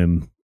down on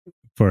him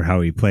for how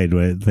he played.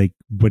 Like,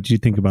 what did you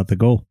think about the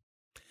goal?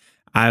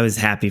 I was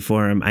happy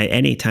for him.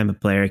 Anytime a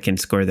player can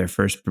score their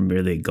first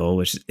Premier League goal,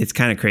 which it's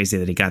kind of crazy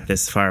that he got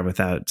this far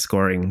without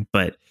scoring,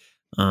 but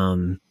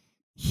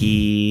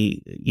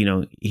he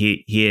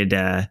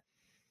had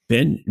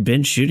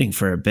been shooting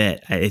for a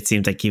bit. It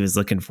seems like he was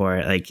looking for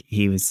it. Like,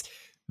 he was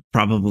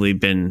probably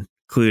been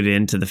clued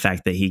into the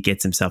fact that he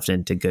gets himself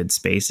into good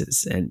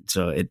spaces, and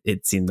so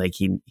it seemed like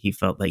he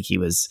felt like he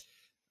was.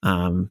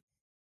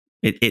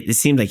 It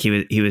seemed like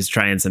he was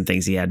trying some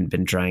things he hadn't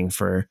been trying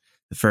for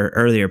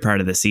earlier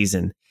part of the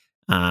season.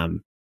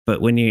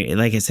 But when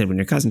like I said, when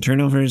you're causing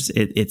turnovers,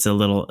 it's a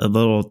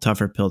little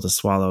tougher pill to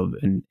swallow,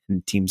 and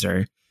teams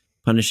are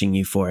punishing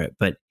you for it.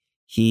 But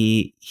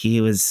he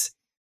was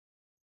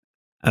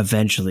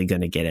eventually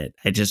going to get it.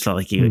 I just felt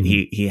like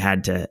he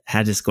had to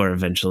score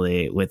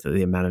eventually with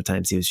the amount of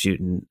times he was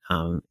shooting.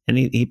 And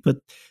he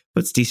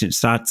puts decent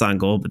shots on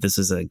goal, but this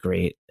was a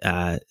great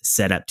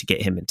setup to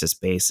get him into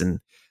space.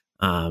 And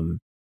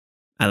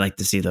I like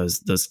to see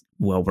those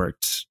well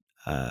worked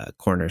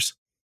corners.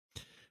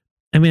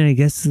 I mean, I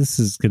guess this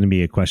is going to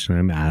be a question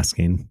I'm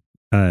asking,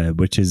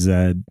 which is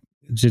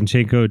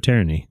Zinchenko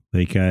Tierney.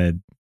 Like,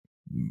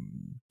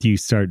 do you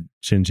start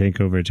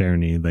Zinchenko over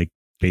Tierney, like,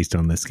 based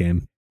on this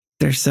game?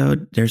 They're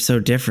so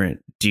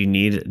different. Do you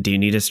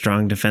need a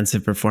strong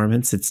defensive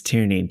performance? It's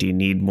Tierney. Do you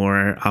need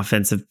more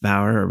offensive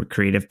power or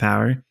creative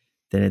power?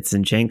 Then it's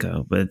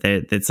Zinchenko. But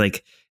it's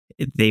like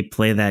they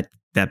play that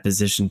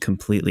position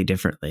completely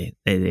differently.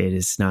 It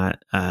is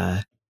not.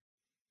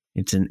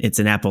 It's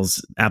an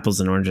apples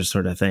and oranges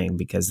sort of thing,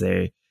 because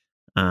they,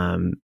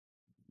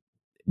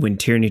 when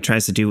Tierney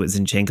tries to do what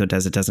Zinchenko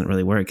does, it doesn't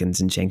really work, and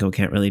Zinchenko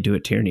can't really do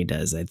what Tierney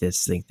does. I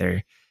just think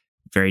they're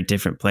very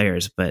different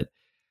players, but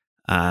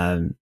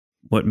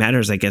what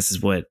matters, I guess, is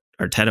what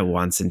Arteta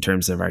wants in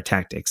terms of our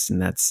tactics,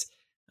 and that's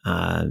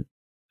I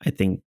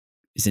think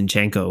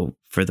Zinchenko,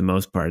 for the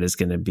most part, is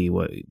going to be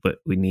what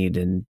we need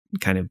in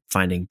kind of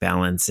finding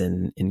balance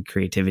and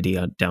creativity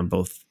down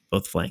both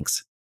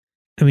flanks.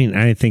 I mean,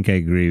 I think I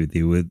agree with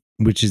you,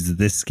 which is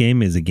this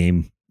game is a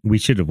game we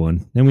should have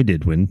won, and we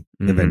did win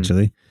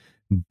eventually.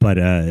 But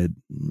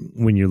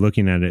when you're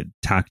looking at it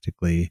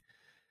tactically,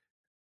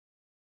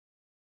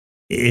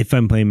 if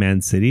I'm playing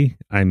Man City,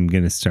 I'm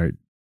going to start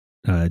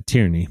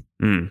Tierney.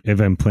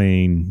 If I'm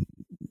playing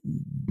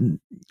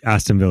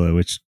Aston Villa,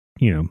 which,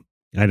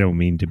 I don't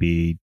mean to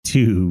be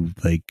too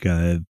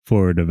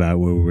forward about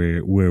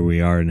where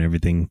we are and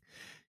everything,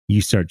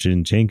 you start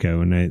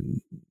Zinchenko,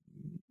 and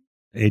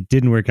it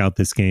didn't work out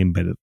this game,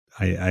 but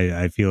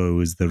I feel it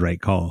was the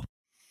right call.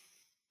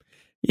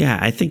 Yeah,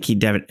 I think he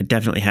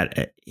definitely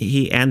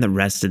he and the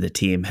rest of the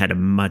team had a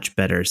much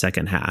better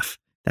second half.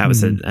 That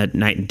was a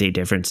night and day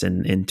difference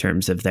in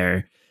terms of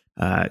their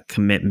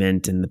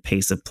commitment and the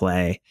pace of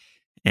play,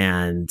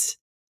 and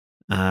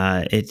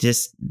it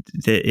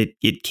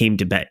came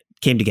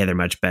together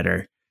much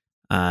better.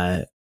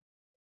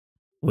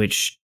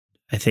 Which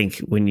I think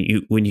when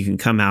you can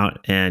come out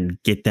and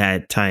get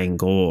that tying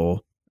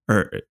goal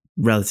or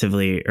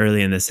relatively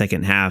early in the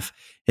second half,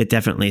 it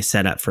definitely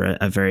set up for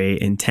a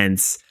very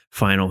intense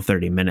final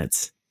 30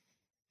 minutes.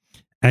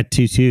 At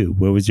 2-2,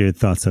 what was your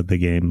thoughts of the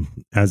game,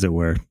 as it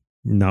were?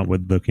 Not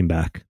with looking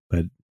back,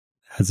 but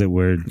as it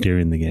were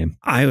during the game.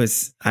 I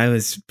was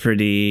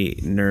pretty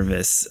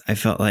nervous. I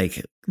felt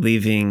like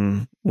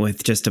leaving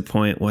with just a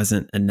point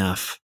wasn't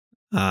enough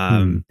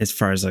as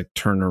far as a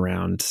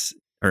turnaround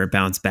or a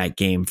bounce back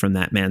game from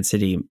that Man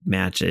City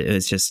match. It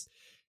was just,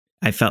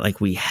 I felt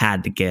like we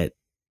had to get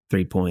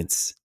 3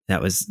 points.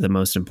 That was the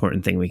most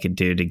important thing we could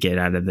do to get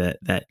out of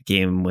that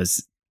game,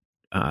 was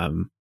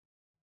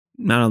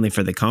not only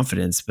for the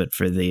confidence, but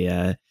for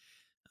the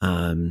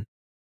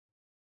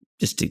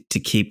just to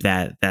keep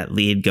that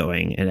lead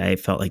going. And I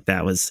felt like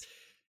it was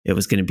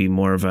going to be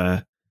more of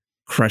a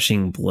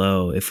crushing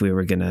blow if we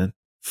were going to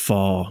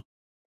fall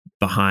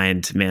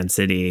behind Man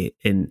City.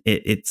 And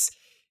it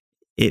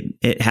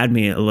had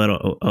me a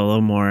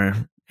little more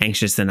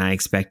anxious than I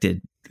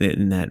expected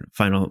in that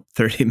final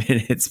 30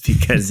 minutes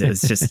because it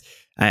was just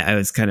I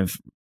was kind of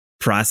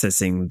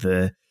processing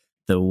the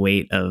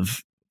weight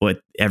of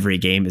what every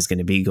game is going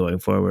to be going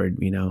forward.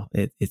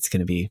 It's going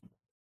to be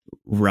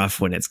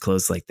rough when it's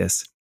close like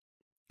this.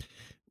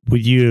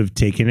 Would you have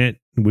taken it?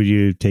 Would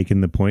you have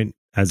taken the point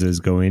as it was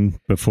going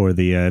before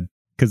the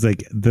because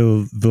like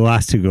the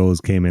last two goals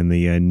came in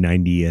the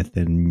 90th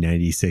and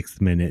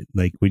 96th minute.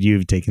 Like, would you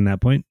have taken that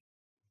point?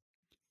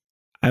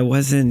 I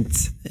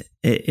wasn't.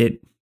 It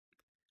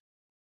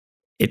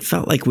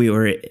felt like we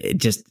were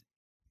just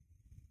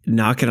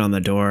knocking on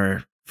the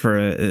door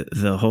for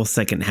the whole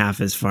second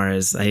half. As far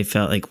as I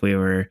felt like we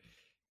were,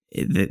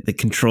 the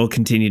control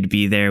continued to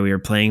be there. We were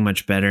playing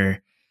much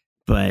better,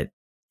 but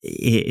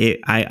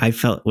I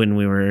felt when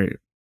we were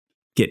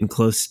getting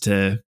close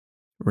to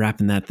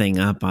wrapping that thing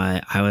up,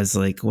 I was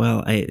like,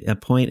 well, a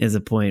point is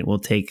a point. We'll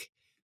take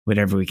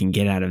whatever we can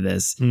get out of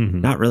this.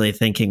 Mm-hmm. Not really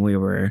thinking we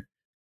were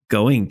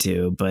going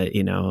to, but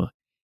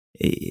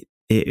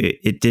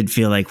it did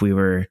feel like we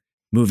were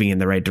moving in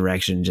the right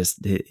direction.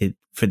 Just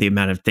for the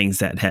amount of things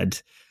that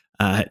had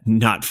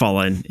not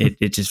fallen,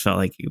 it just felt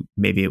like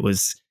maybe it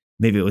was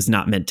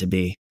not meant to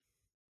be.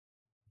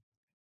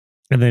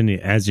 And then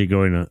as you're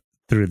going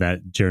through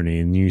that journey,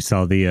 and you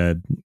saw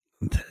the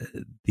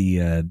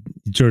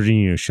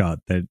Jorginho shot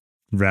that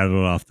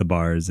rattled off the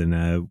bars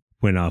and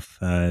went off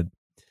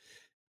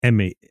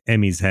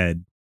Emmy's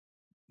head.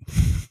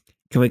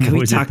 Can we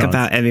talk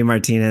about Emi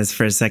Martinez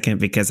for a second?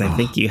 Because I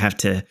think you have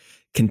to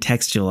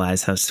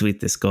contextualize how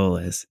sweet this goal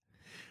is.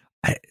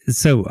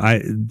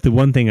 The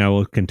one thing I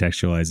will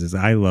contextualize is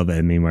I love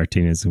Emi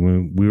Martinez.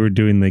 When we were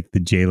doing like the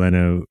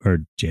Leno,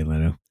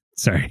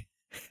 sorry,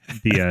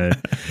 the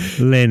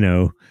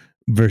Leno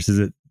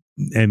versus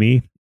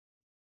Emi,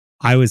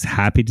 I was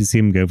happy to see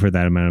him go for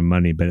that amount of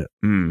money, but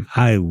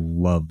I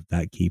love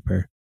that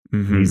keeper.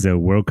 Mm-hmm. He's a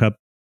World Cup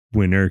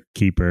winner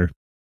keeper.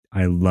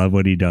 I love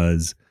what he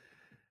does.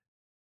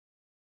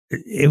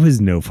 It was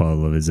no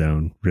fault of his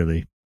own,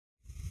 really.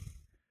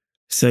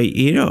 So,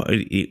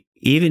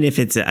 even if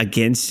it's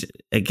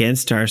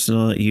against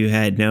Arsenal, you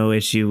had no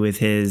issue with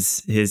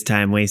his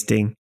time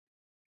wasting.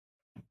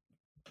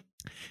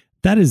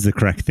 That is the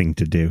correct thing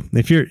to do.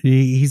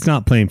 He's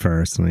not playing for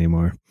Arsenal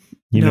anymore.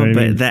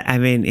 I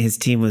mean? His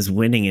team was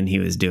winning and he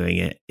was doing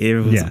it.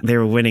 They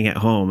were winning at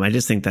home. I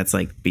just think that's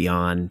like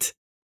beyond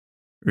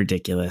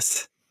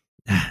ridiculous.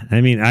 I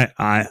mean,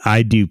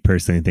 I do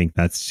personally think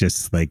that's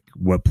just like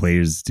what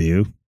players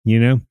do,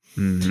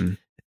 Mm-hmm.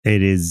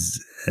 It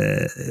is,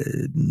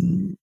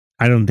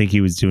 I don't think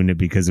he was doing it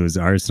because it was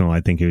Arsenal.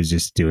 I think he was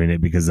just doing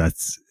it because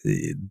that's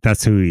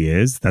who he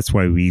is. That's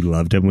why we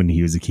loved him when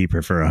he was a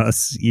keeper for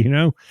us,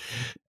 and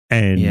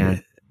yeah.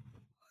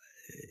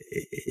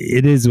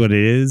 It is what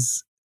it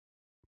is.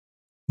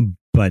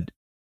 But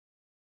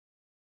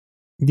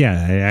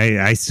yeah,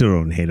 I still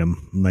don't hate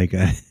him. Like,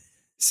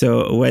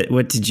 so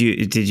what did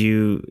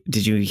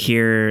you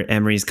hear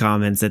Emery's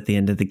comments at the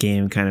end of the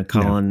game, kind of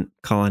calling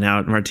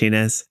out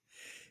Martinez?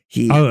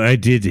 I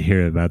did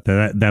hear about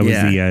that. That was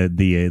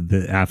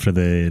the after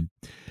the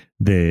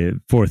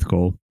fourth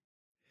goal,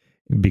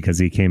 because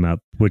he came up,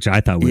 which I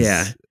thought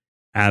was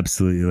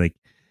absolutely like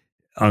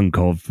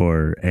uncalled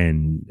for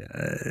and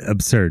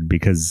absurd.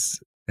 Because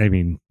I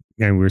mean,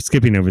 and we're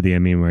skipping over the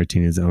Emi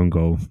Martinez own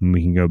goal, and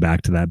we can go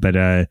back to that. But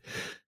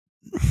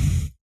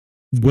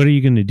what are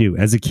you going to do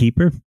as a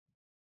keeper?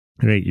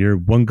 Right, you're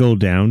one goal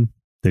down.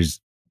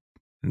 There's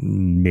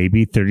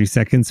maybe 30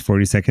 seconds,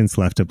 40 seconds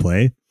left to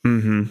play.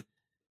 Mm-hmm.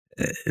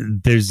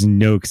 There's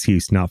no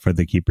excuse not for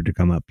the keeper to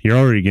come up. You're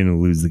already going to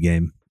lose the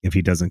game if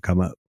he doesn't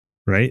come up,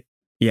 right?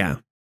 Yeah.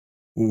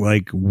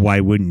 Like, why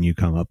wouldn't you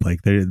come up? Like,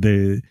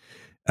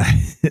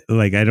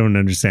 like, I don't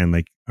understand.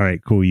 Like, all right,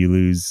 cool, you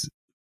lose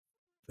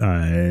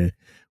 3-2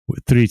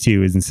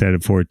 instead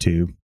of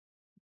 4-2.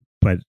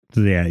 But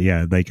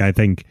yeah, like, I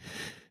think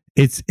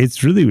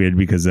it's really weird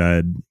because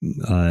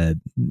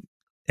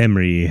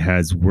Emery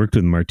has worked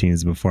with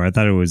Martinez before. I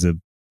thought it was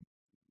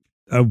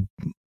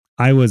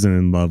I wasn't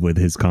in love with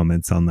his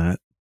comments on that.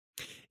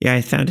 Yeah,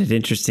 I found it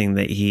interesting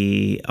that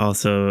he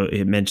also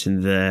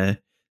mentioned the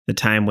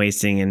time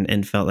wasting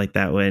and felt like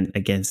that went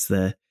against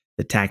the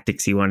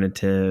tactics he wanted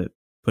to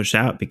push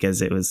out,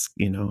 because it was,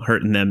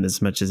 hurting them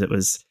as much as it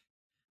was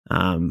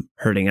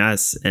hurting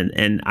us.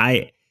 And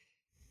I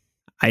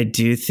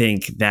do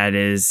think that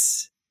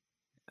is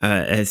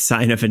a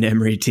sign of an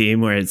Emery team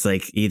where it's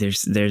like either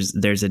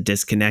there's a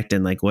disconnect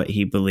in like what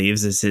he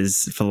believes is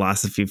his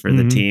philosophy for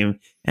the team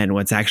and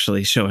what's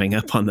actually showing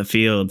up on the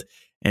field.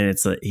 And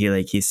it's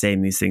like he's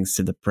saying these things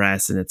to the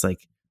press, and it's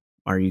like,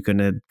 are you going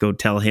to go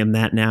tell him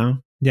that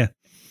now? Yeah.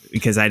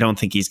 Because I don't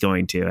think he's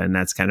going to, and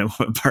that's kind of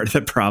part of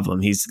the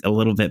problem. He's a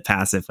little bit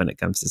passive when it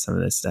comes to some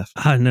of this stuff.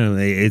 No,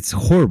 it's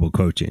horrible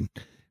coaching,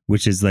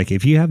 which is like,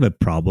 if you have a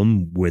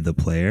problem with a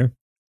player,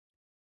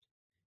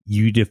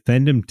 you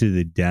defend him to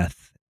the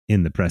death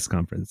in the press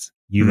conference.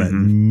 You let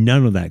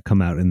none of that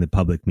come out in the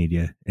public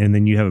media. And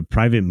then you have a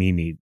private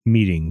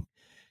meeting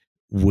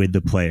with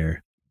the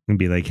player and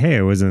be like, hey,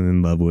 I wasn't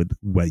in love with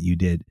what you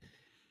did.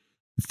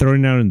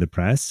 Throwing out in the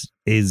press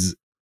is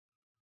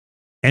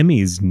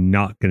Emmy's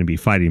not going to be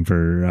fighting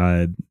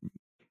for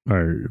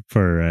Emery.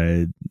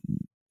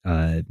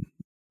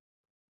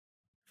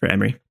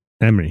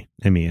 Emmy.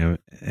 Emmy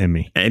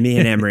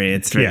and Emery.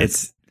 It's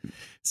Yes. it's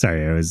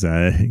Sorry, I was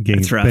getting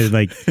it's rough. but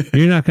like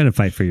you're not going to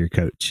fight for your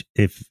coach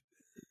if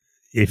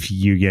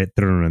you get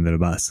thrown under the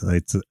bus.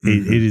 It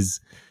is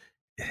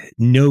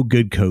no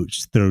good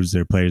coach throws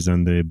their players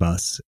under the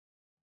bus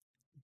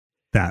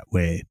that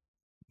way,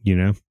 you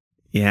know?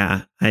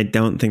 Yeah, I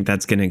don't think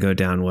that's going to go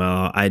down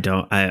well. I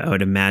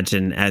would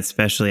imagine,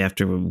 especially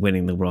after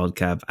winning the World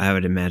Cup, I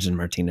would imagine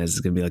Martinez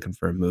is going to be looking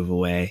for a move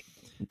away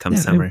come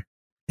summer.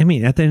 I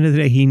mean, at the end of the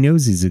day, he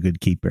knows he's a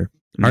good keeper.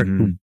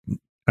 Mm-hmm.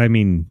 I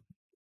mean,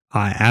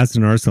 as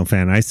an Arsenal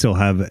fan, I still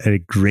have a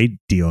great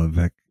deal of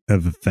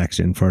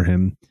affection for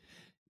him,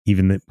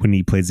 even when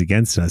he plays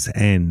against us.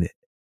 And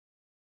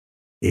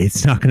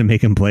it's not going to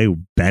make him play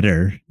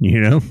better,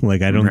 you know?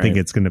 Like, I don't think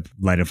it's going to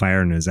light a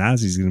fire in his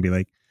ass. He's going to be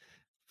like,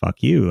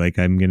 fuck you. Like,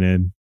 I'm going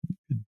to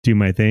do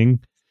my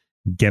thing,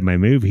 get my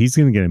move. He's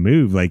going to get a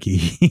move. Like,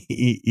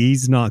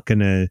 he's not going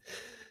to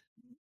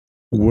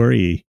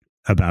worry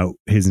about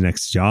his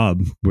next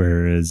job,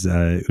 whereas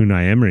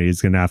Unai Emery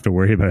is going to have to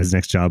worry about his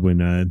next job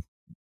when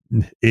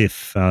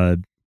if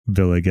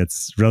Villa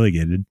gets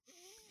relegated.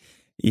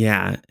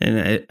 Yeah,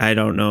 and I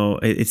don't know.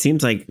 It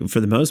seems like for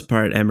the most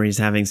part, Emery's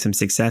having some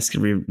success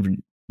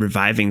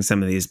reviving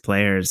some of these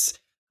players.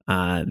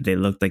 They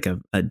look like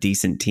a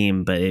decent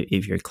team, but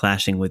if you're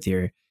clashing with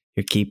your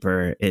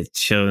keeper, it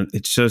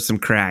shows some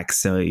cracks.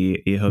 So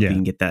you hope you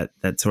can get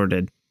that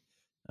sorted.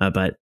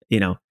 But you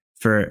know,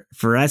 for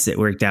us, it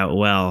worked out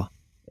well,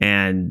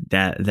 and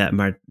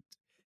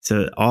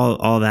so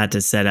all that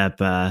to set up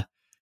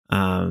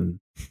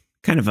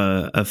kind of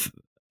a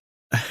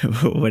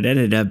what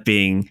ended up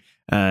being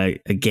a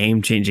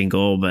game-changing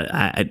goal, but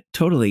I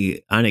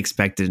totally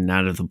unexpected and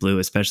out of the blue,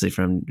 especially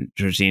from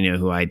Jorginho,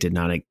 who I did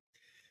not, I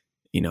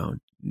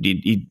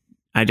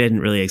didn't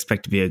really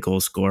expect to be a goal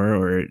scorer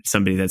or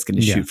somebody that's going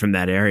to shoot from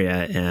that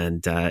area,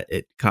 and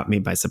it caught me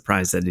by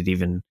surprise that it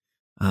even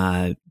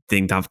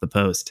dinged off the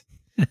post.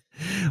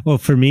 Well,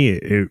 for me,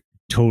 it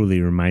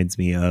totally reminds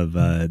me of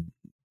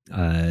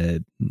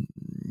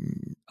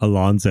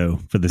Alonso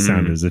for the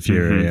Sounders, if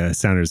you're a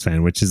Sounders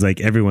fan, which is like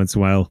every once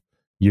in a while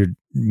your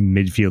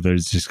midfielder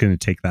is just going to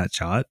take that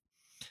shot.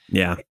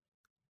 Yeah.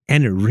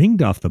 And it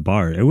ringed off the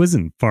bar. It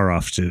wasn't far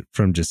off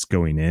from just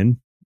going in,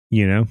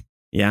 you know?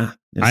 Yeah.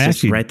 It's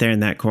just right there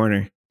in that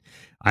corner.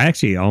 I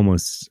actually it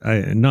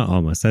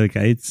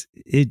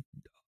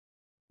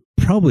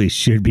probably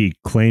should be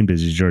claimed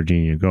as a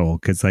Jorginho goal,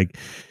 because like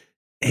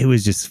it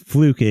was just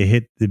fluke.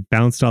 It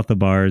bounced off the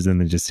bars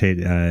and then just hit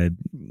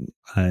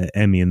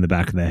Emmy in the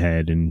back of the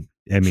head. And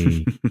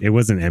Emmy, it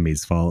wasn't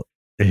Emmy's fault.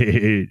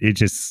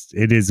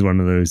 It is one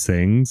of those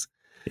things.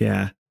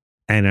 Yeah.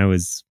 And I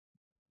was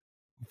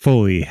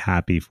fully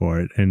happy for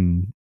it.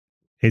 And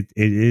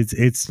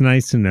it's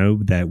nice to know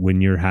that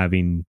when you're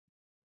having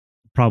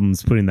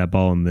problems putting that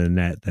ball in the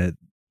net, that,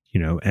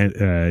 you know,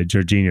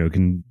 Jorginho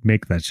can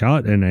make that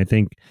shot. And I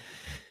think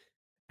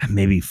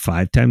maybe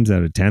 5 times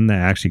out of 10 that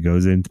actually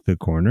goes into the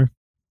corner.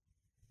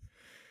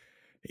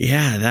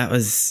 Yeah, that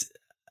was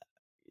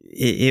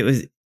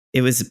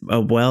it was a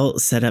well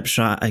set up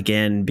shot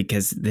again,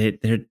 because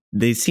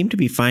they seem to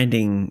be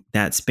finding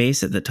that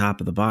space at the top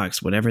of the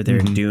box. Whatever they're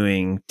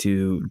doing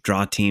to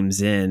draw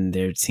teams in,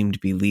 they seem to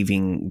be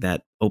leaving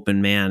that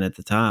open man at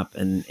the top,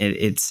 and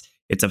it's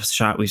a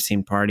shot we've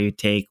seen Partey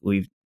take.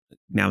 We've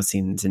now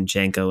seen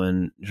Zinchenko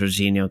and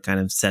Jorginho kind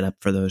of set up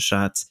for those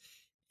shots.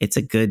 It's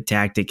a good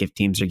tactic if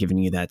teams are giving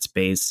you that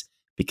space,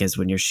 because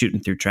when you're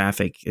shooting through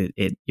traffic,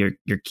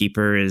 your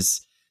keeper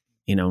is,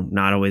 you know,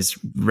 not always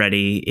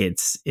ready.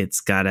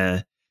 It's got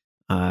a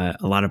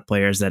lot of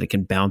players that it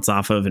can bounce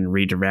off of and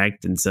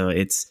redirect, and so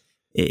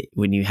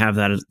when you have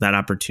that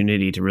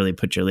opportunity to really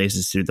put your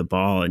laces through the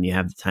ball and you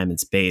have the time and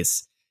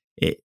space,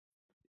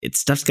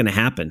 stuff's going to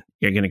happen.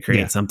 You're going to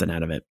create something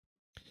out of it.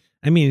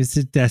 I mean, it's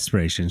a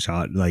desperation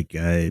shot. Like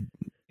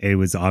it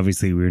was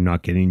obviously we were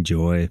not getting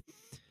joy.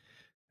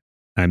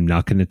 I'm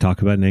not going to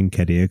talk about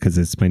Nketiah because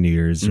it's my New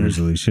Year's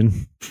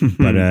resolution.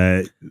 But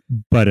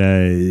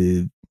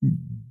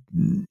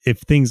if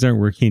things aren't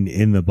working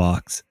in the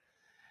box,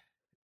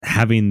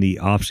 having the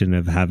option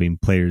of having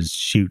players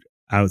shoot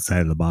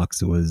outside of the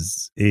box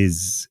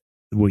is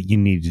what you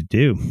need to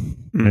do.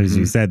 As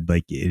you said,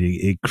 like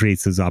it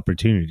creates those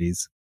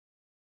opportunities.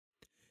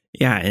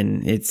 Yeah,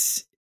 and it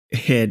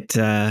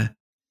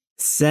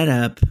set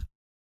up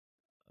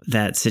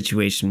that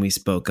situation we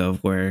spoke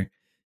of where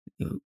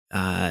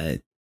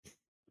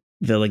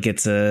Villa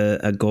gets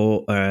a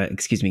goal,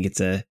 gets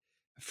a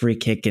free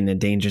kick in a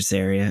dangerous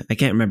area. I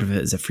can't remember if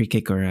it was a free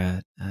kick or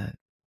a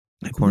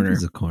corner. It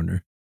was a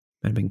corner.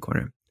 Might have been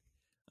corner.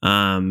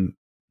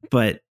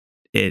 But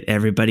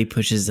everybody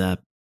pushes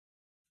up.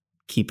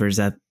 Keeper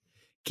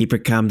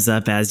comes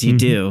up as you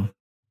do.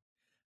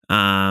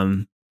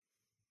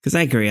 Because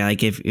I agree.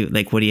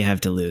 What do you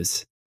have to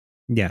lose?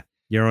 Yeah,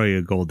 you're already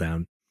a goal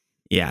down.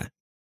 Yeah.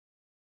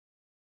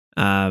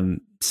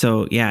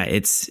 So yeah,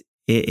 it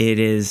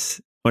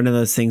is one of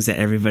those things that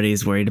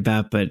everybody's worried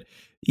about, but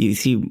you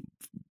see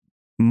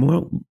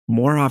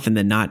more often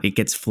than not, it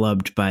gets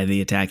flubbed by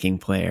the attacking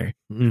player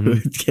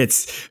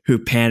who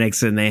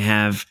panics when they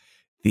have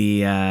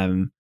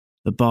the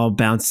ball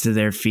bounce to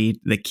their feet,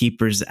 the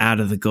keeper's out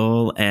of the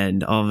goal,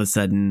 and all of a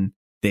sudden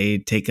they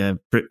take a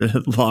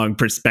long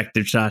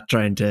perspective shot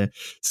trying to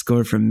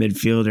score from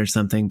midfield or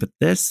something. But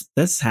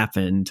this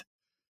happened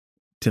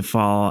to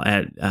fall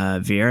at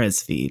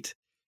Vieira's feet,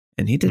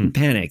 and he didn't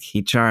panic.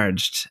 He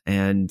charged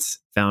and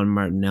found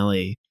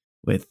Martinelli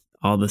with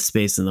all the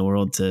space in the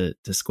world to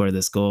score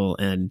this goal.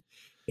 And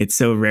it's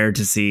so rare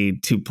to see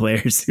two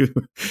players who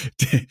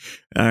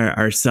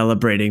are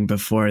celebrating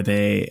before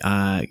they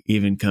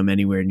even come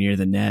anywhere near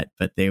the net.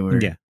 But they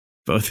were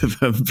both of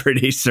them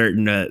pretty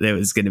certain that it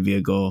was going to be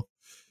a goal.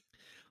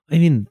 I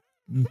mean,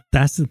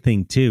 that's the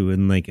thing too.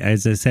 And like,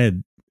 as I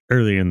said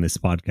earlier in this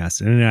podcast,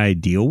 in an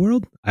ideal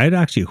world, I'd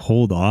actually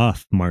hold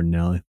off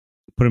Martinelli,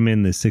 put him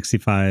in the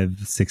 65,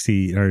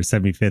 60 or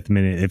 75th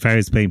minute. If I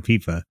was playing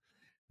FIFA,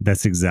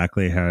 that's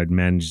exactly how I'd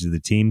manage the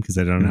team, because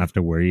I don't have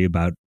to worry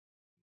about,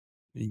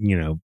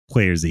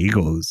 players'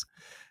 egos.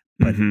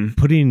 But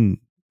putting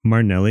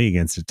Martinelli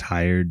against a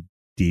tired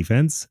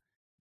defense,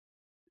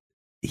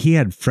 he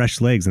had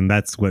fresh legs, and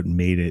that's what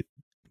made it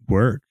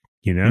work,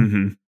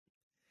 And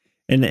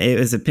it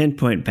was a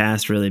pinpoint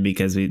pass, really,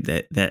 because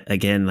that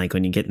again, like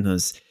when you get in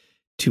those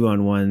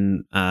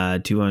 2-on-1,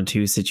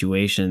 2-on-2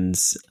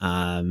 situations,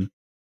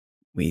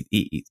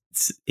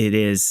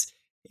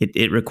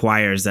 it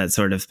requires that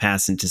sort of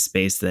pass into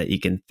space that you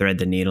can thread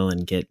the needle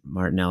and get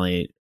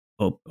Martinelli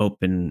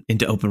open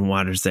into open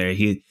waters there.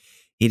 He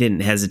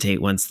didn't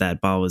hesitate once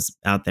that ball was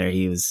out there.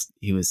 He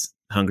was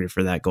hungry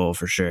for that goal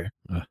for sure.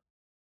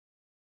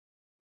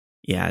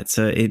 Yeah,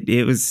 so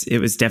it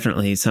was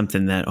definitely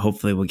something that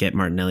hopefully will get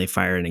Martinelli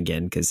firing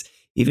again, because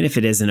even if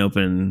it is an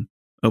open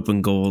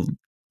goal,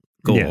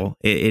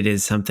 it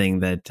is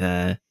something that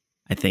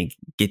I think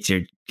gets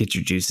your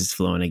juices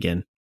flowing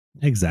again.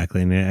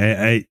 Exactly. And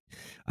I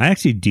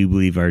actually do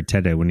believe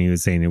Arteta when he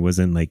was saying it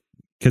wasn't like,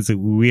 because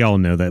we all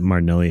know that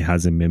Martinelli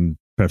hasn't been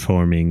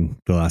performing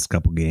the last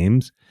couple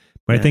games,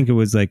 but I think it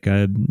was like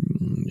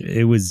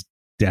it was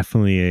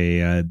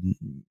definitely a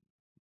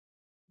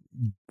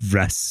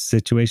rest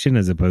situation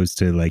as opposed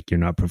to like you're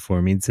not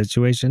performing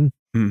situation.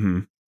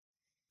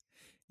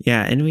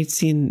 Yeah, and we'd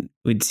seen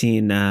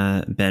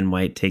Ben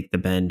White take the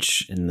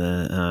bench in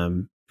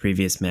the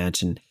previous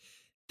match, and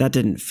that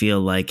didn't feel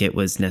like it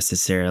was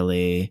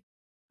necessarily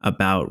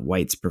about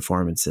White's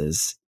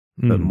performances,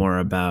 but more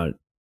about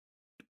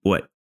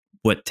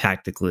what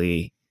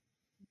tactically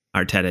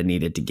Arteta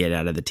needed to get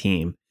out of the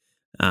team.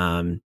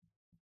 And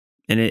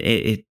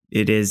it's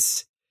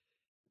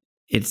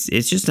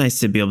just nice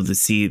to be able to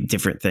see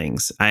different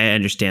things. I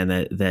understand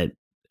that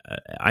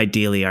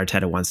ideally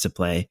Arteta wants to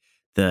play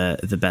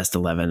the best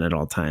 11 at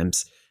all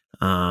times.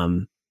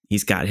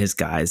 He's got his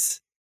guys,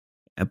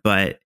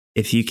 but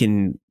if you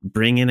can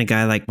bring in a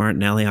guy like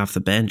Martinelli off the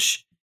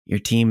bench, your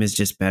team is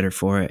just better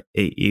for it.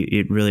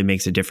 It really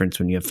makes a difference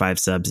when you have 5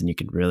 subs and you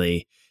can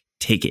really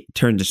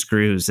turn the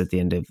screws at the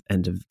end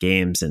of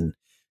games. And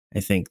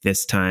I think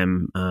this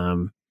time,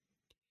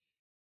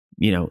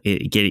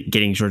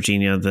 getting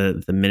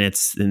Jorginho the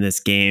minutes in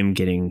this game,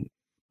 getting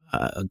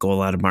a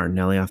goal out of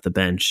Martinelli off the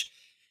bench,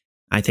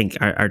 I think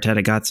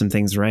Arteta got some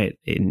things right.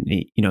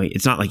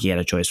 It's not like he had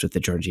a choice with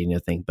the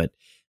Jorginho thing, but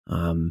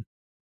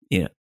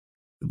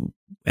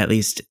at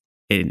least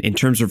in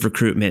terms of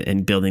recruitment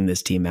and building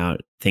this team out,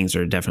 things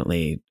are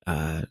definitely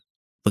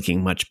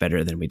looking much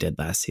better than we did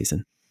last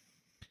season.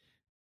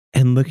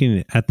 And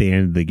looking at the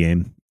end of the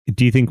game,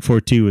 do you think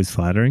 4-2 is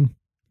flattering?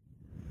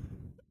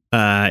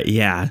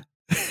 Yeah.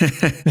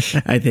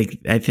 I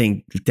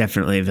think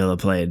definitely Villa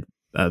played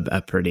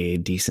a pretty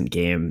decent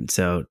game.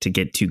 So to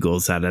get 2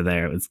 goals out of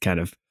there, it was kind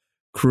of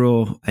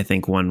cruel. I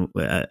think a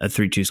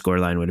 3-2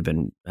 scoreline would have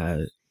been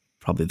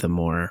probably the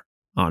more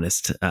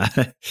honest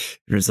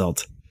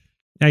result.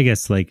 I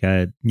guess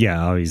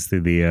obviously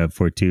the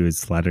 4-2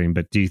 is flattering,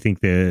 but do you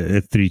think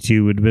the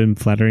 3-2 would have been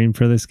flattering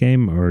for this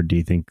game, or do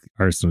you think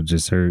Arsenal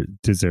just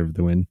deserved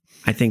the win?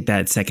 I think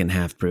that second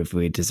half proved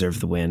we deserved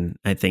the win.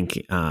 I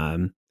think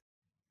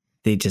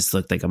they just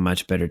looked like a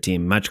much better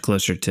team, much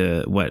closer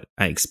to what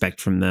I expect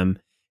from them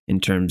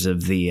in terms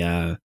of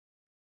the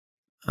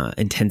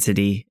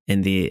intensity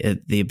and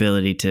the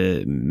ability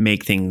to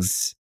make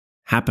things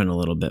happen a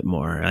little bit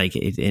more. Like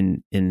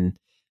in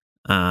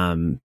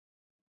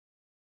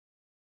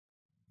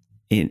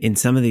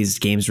some of these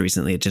games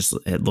recently,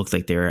 it looked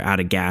like they were out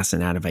of gas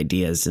and out of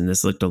ideas, and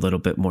this looked a little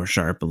bit more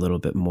sharp, a little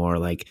bit more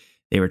like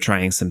they were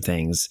trying some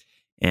things.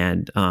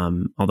 And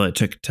although it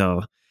took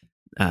till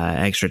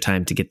extra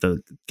time to get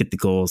the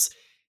goals,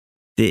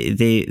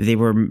 they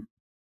were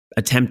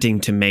attempting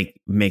to make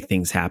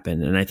things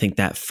happen. And I think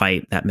that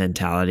fight, that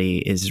mentality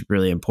is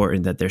really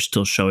important, that they're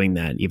still showing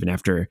that even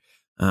after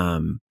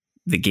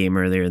the game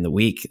earlier in the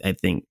week. I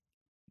think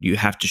you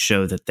have to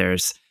show that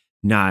there's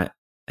not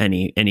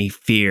any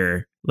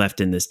fear left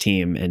in this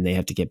team, and they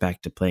have to get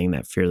back to playing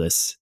that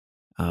fearless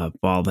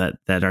ball that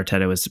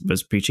Arteta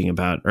was preaching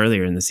about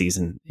earlier in the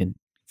season, in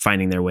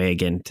finding their way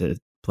again to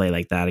play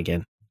like that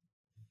again.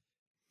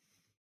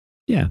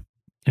 Yeah.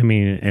 I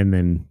mean, and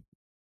then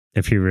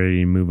if you're ready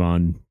to move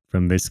on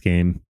from this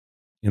game,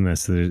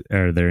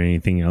 are there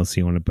anything else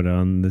you want to put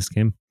on this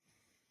game?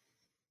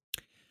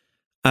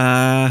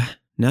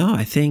 No,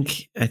 I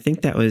think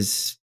that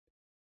was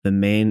the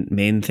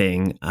main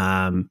thing.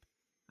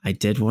 I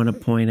did want to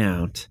point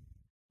out,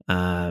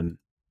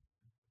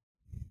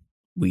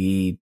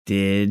 we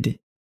did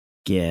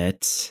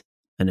get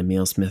an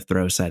Emil Smith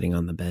Rowe sighting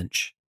on the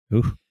bench.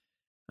 Ooh.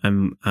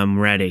 I'm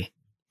ready.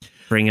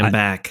 Bring him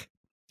back.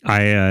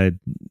 I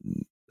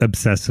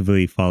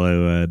obsessively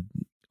follow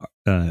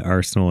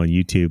Arsenal on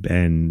YouTube,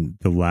 and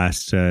the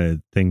last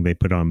thing they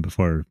put on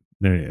before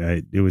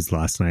it was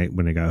last night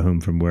when I got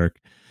home from work.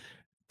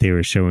 They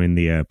were showing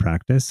the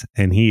practice,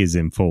 and he is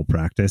in full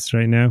practice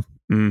right now.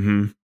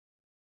 Mm-hmm.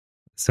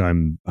 So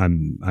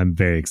I'm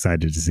very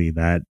excited to see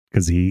that,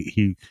 because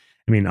he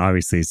I mean,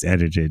 obviously it's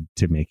edited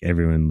to make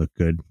everyone look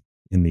good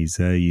in these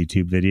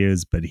YouTube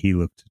videos, but he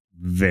looked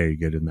very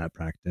good in that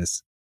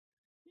practice.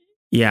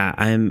 Yeah,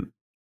 I'm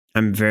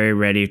very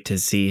ready to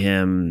see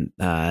him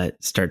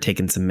start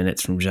taking some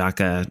minutes from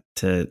Xhaka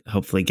to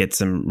hopefully get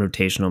some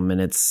rotational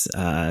minutes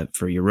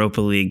for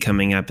Europa League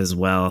coming up as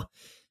well.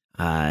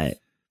 I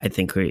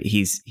think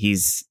he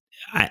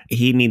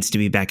needs to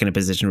be back in a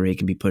position where he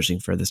can be pushing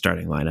for the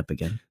starting lineup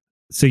again.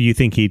 So you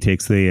think he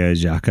takes the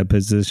Xhaka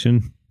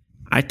position?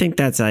 I think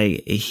that's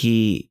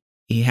he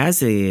has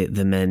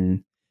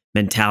the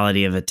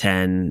mentality of a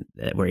 10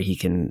 where he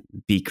can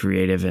be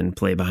creative and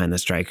play behind the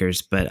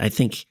strikers, but I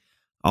think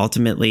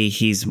ultimately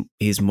he's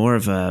more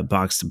of a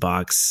box to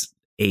box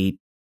 8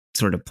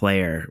 sort of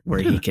player where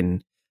he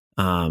can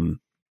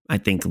I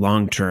think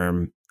long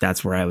term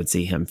that's where I would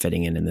see him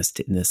fitting in this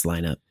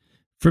lineup.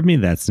 For me,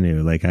 that's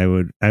new. Like I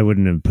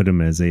wouldn't have put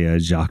him as a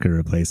Xhaka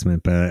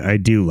replacement, but I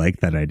do like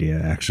that idea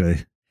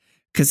actually,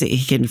 because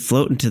he can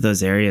float into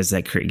those areas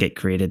that get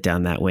created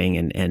down that wing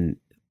and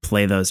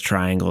play those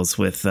triangles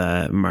with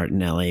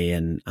Martinelli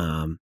and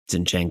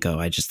Zinchenko.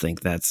 I just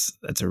think that's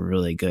a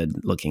really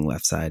good looking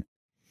left side.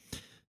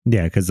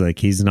 Yeah, because like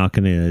he's not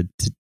gonna.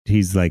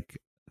 He's like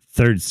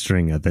third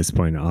string at this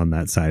point on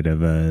that side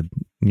of a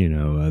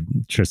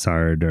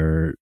Trossard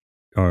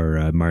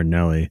or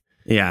Martinelli.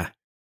 Yeah.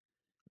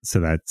 So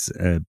that's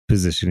a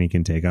position he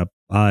can take up.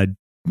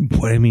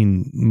 What I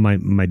mean,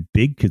 my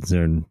big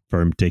concern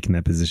for him taking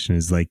that position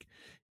is like,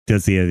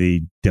 does he have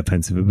the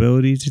defensive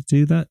ability to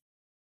do that?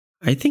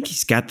 I think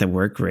he's got the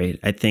work rate.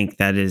 I think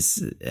that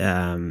is.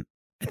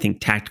 I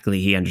think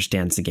tactically he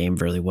understands the game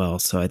really well.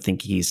 So I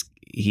think he's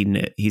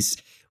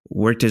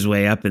worked his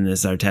way up in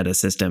this Arteta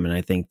system, and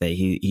I think that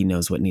he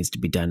knows what needs to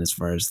be done as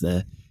far as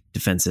the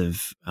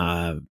defensive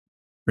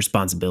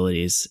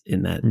responsibilities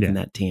in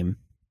that team.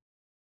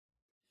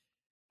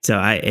 So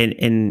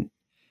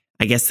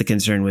I guess the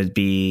concern would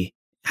be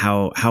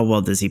how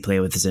well does he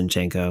play with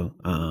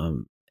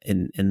Zinchenko,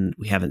 and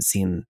we haven't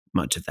seen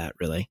much of that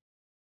really.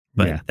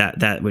 But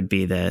that would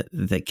be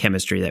the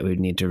chemistry that we would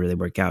need to really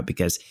work out,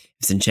 because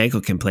if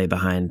Zinchenko can play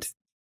behind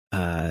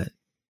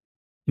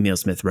Emil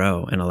Smith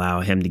Rowe and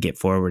allow him to get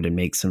forward and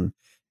make some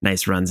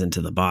nice runs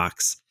into the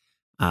box,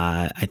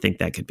 I think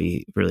that could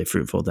be really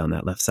fruitful down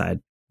that left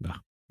side. Oh,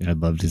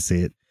 I'd love to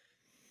see it.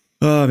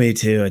 Oh, me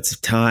too. It's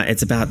time.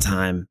 It's about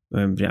time.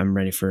 I'm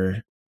ready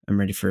for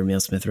Emil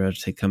Smith Rowe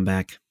to come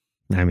back.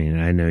 I mean,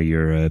 I know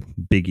you're a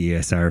big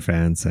ESR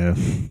fan, so.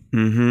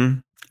 Mm-hmm.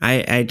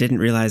 I didn't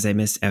realize I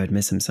would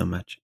miss him so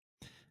much.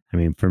 I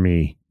mean, for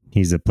me,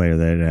 he's a player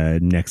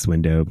that next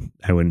window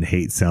I wouldn't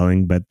hate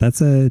selling, but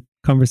that's a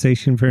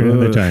conversation for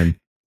another time.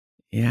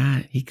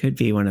 Yeah, he could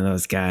be one of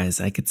those guys.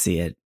 I could see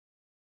it,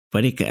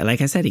 but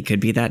like I said, he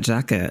could be that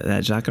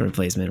Xhaka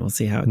replacement. We'll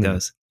see how it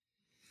goes.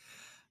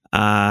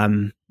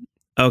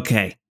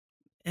 Okay,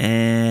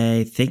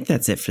 I think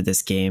that's it for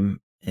this game.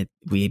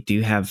 We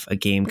do have a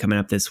game coming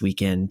up this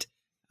weekend.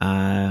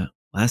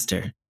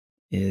 Leicester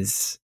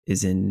is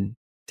in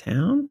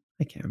town.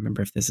 I can't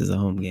remember if this is a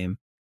home game.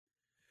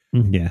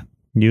 Yeah,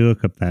 you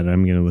look up that.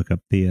 I'm going to look up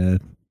the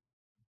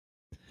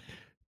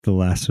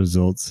last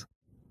results.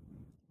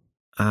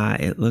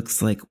 It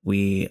looks like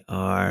we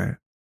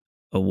are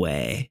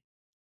away.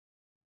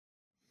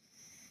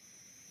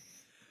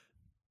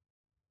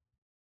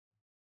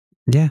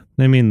 Yeah,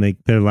 I mean, like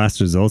their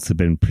last results have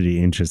been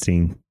pretty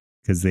interesting,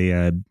 because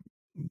they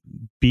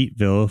beat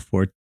Villa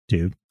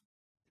 4-2,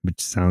 which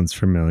sounds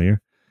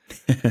familiar.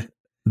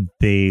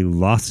 They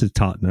lost to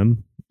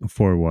Tottenham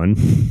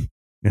 4-1.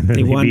 And then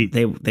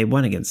they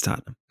won against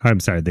Tottenham. I'm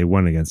sorry, they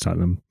won against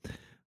Tottenham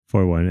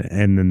 4-1,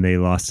 and then they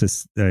lost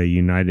to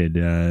United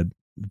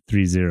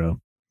 3-0.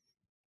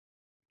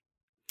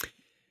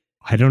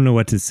 I don't know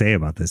what to say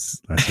about this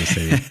Leicester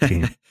City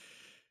team.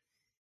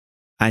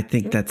 I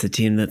think that's a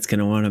team that's going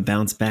to want to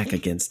bounce back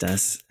against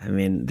us. I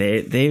mean,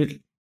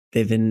 they've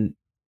been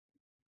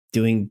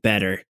doing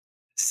better,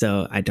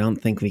 so I don't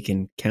think we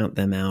can count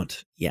them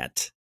out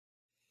yet.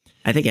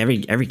 I think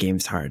every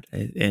game's hard,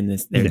 and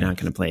they're not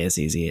going to play as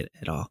easy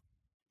at all.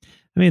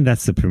 I mean,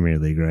 that's the Premier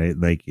League, right?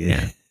 Like,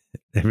 Yeah.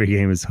 every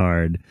game is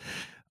hard.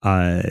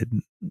 They're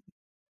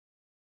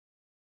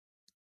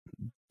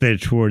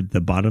toward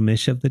the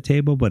bottom-ish of the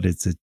table, but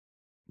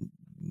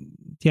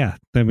yeah.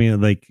 I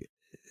mean, like,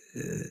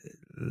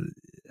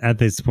 at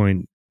this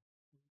point,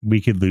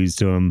 we could lose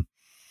to them.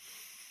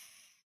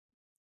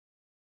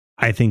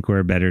 I think we're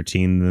a better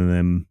team than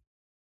them.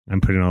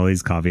 I'm putting all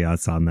these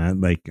caveats on that.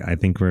 Like, I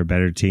think we're a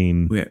better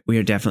team. We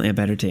are definitely a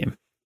better team.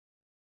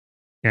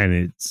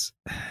 And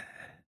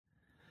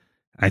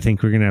I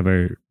think we're going to have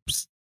our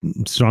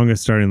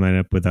strongest starting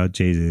lineup without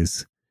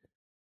Jesus.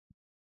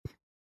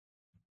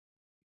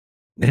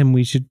 And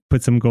we should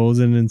put some goals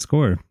in and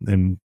score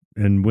and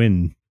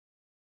win.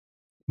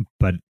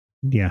 But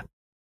yeah.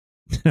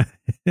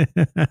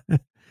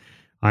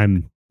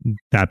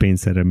 That being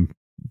said, I'm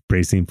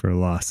bracing for a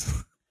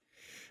loss.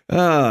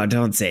 Oh,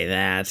 don't say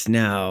that.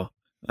 No.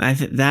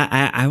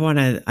 I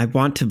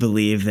want to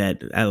believe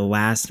that a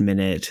last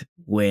minute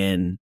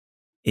win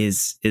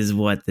is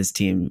what this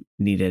team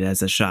needed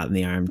as a shot in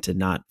the arm to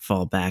not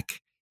fall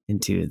back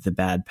into the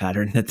bad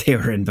pattern that they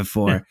were in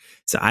before.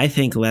 So I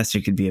think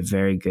Leicester could be a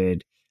very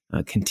good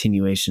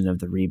continuation of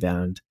the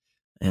rebound,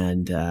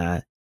 and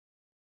I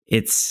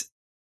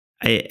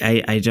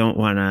don't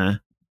want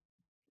to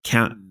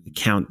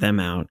count them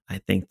out. I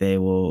think they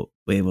will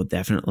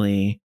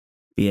definitely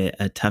be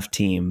a tough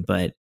team,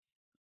 but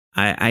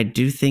I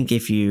do think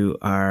if you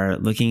are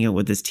looking at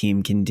what this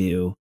team can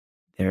do,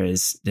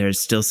 there's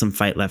still some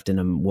fight left in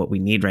them. What we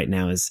need right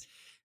now is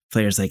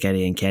players like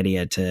Eddie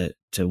Nketiah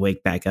to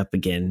wake back up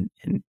again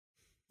and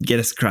get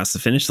us across the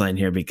finish line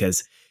here,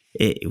 because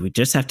we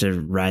just have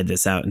to ride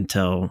this out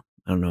until,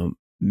 I don't know,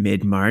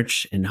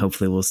 mid-March, and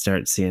hopefully we'll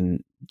start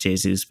seeing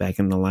Jesus back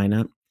in the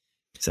lineup.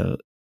 So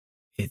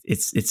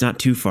it's not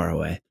too far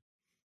away.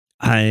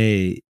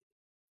 I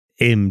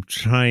am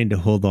trying to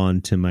hold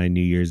on to my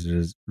New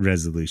Year's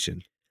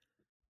resolution.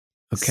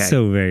 Okay.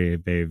 So very,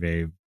 very,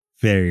 very,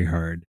 very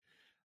hard.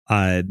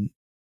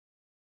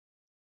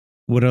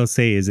 What I'll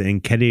say is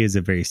Nketiah is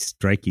a very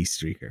striky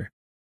streaker.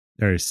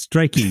 Or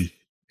striker.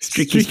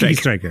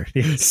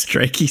 Yes.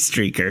 Striky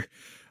streaker.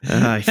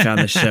 I found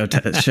the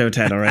show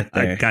title right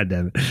there. God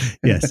damn it.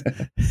 Yes.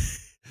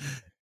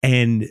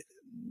 And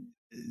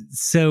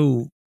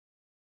so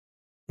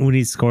when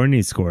he's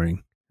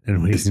scoring.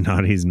 And when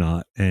he's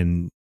not.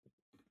 And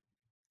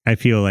I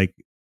feel like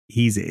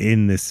he's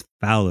in this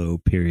fallow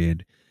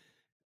period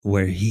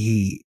where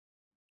he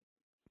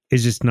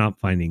is just not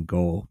finding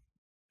goal.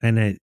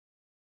 And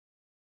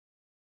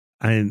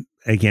I'm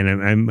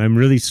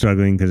really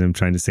struggling because I'm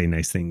trying to say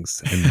nice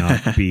things and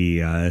not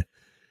be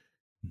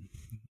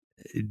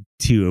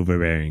too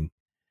overbearing.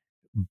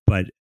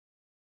 But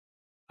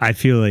I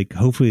feel like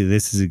hopefully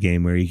this is a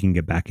game where he can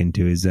get back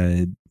into his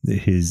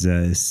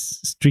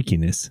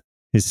streakiness,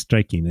 his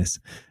strikiness.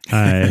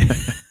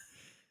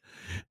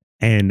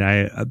 And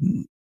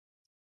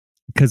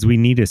because we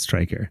need a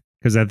striker,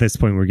 because at this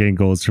point we're getting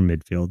goals from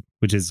midfield,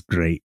 which is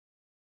great,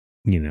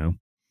 Yeah.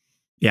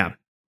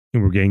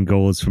 And we're getting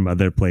goals from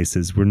other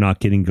places. We're not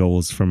getting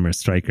goals from our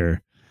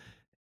striker,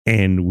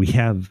 and we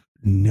have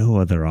no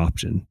other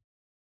option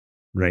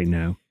right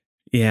now.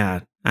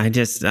 Yeah, I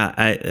just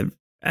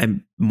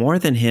I'm more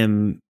than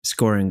him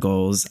scoring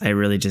goals. I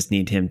really just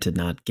need him to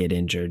not get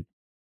injured,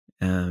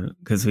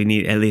 because we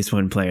need at least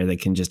one player that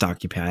can just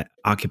occupy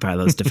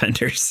those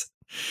defenders.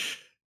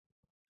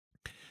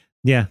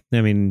 Yeah,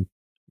 I mean,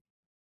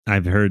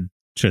 I've heard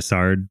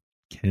Trossard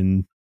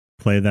can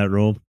play that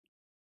role,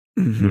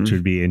 which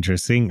would be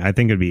interesting. I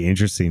think it'd be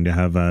interesting to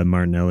have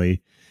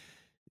Martinelli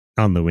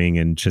on the wing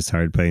and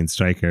Trossard playing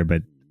striker.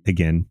 But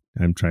again,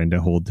 I'm trying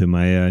to hold to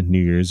my New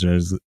Year's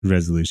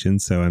resolution.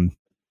 So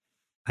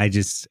I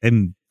just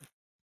am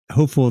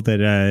hopeful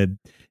that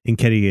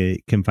Nketiah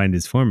can find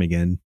his form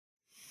again.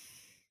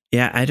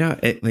 Yeah,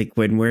 like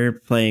when we're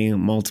playing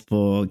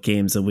multiple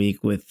games a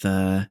week with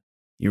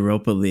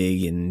Europa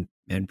League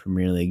and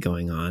Premier League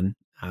going on,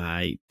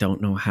 I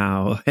don't know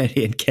how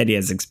Eddie Nketiah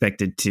is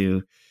expected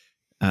to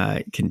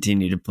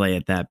continue to play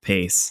at that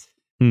pace.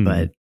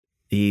 But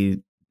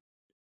he,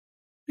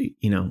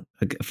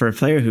 for a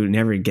player who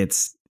never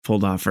gets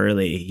pulled off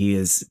early, he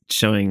is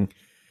showing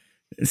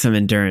some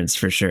endurance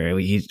for sure.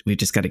 We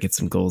just got to get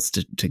some goals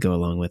to go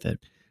along with it.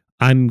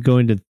 I'm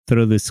going to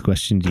throw this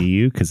question to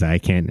you because I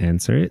can't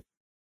answer it.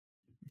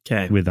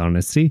 Okay. With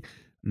honesty.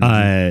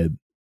 Mm-hmm.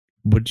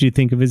 What did you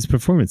think of his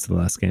performance the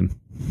last game?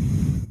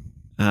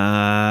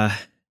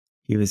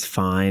 He was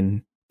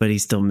fine, but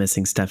he's still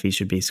missing stuff he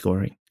should be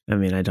scoring. I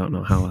mean, I don't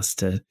know how else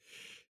to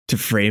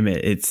frame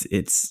it.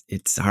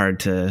 It's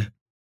hard to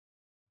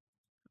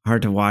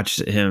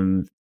watch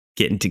him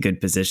get into good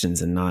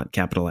positions and not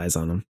capitalize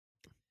on them.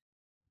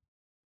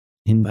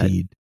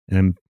 Indeed.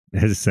 And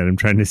as I said, I'm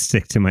trying to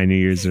stick to my New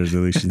Year's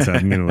resolution, so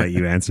I'm going to let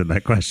you answer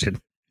that question.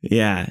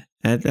 Yeah,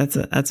 that's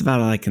about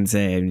all I can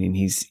say. I mean,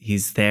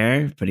 he's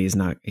there, but he's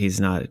not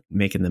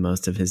making the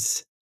most of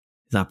his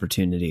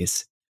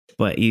opportunities.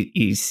 But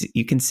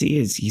you can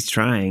see he's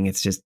trying.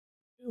 It's just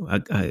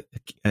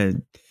a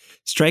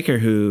striker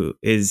who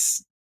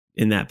is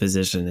in that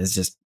position is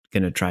just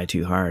going to try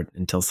too hard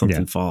until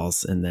something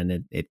falls, and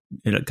then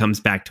it comes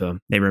back to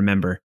them. They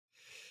remember.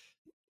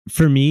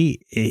 For me,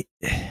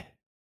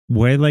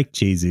 what I like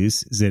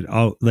Jesus is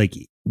that like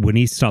when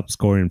he stopped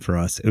scoring for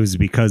us, it was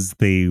because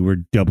they were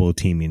double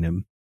teaming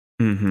him,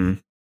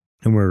 and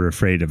we're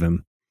afraid of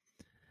him.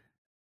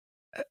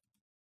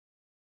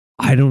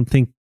 I don't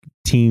think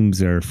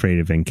teams are afraid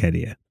of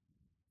Nketiah.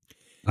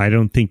 I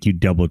don't think you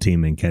double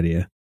team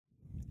Nketiah.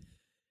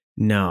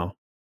 No,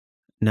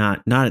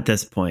 not at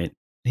this point.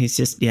 He's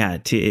just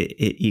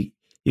you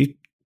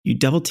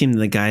double team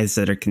the guys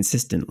that are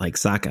consistent, like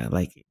Saka.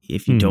 Like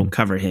if you don't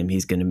cover him,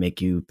 he's going to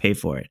make you pay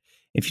for it.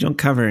 If you don't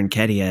cover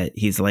Nketiah,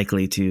 he's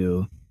likely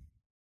to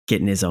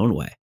get in his own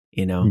way.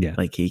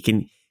 Like he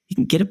can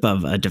get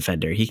above a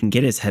defender. He can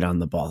get his head on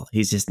the ball.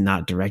 He's just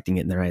not directing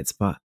it in the right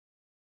spot.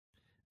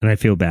 And I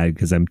feel bad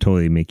because I'm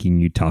totally making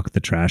you talk the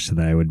trash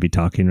that I would be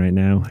talking right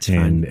now.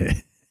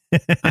 And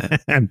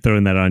I'm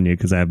throwing that on you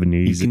because I have a new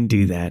You can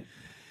do that.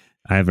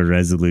 I have a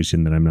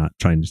resolution that I'm not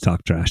trying to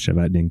talk trash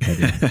about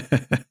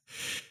Nketiah.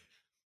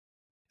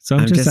 So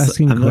I'm just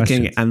asking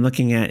questions. I'm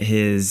looking at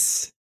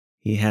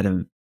he had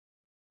a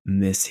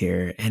miss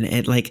here, and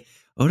it like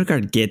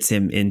Odegaard gets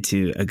him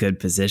into a good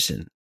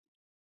position,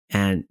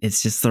 and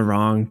it's just the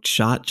wrong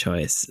shot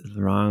choice,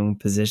 the wrong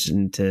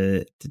position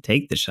to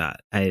take the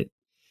shot.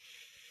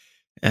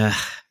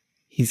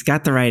 He's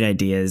got the right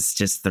ideas,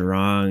 just the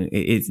wrong.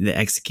 The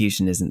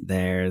execution isn't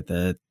there.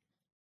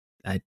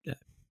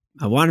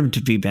 I want him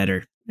to be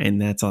better,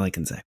 and that's all I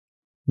can say.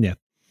 Yeah,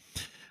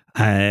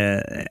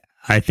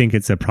 I think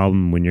it's a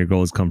problem when your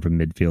goals come from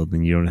midfield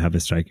and you don't have a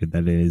striker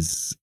that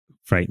is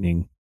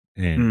frightening.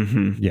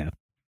 And yeah,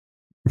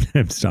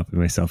 I'm stopping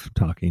myself from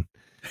talking.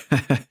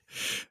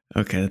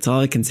 Okay, that's all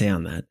I can say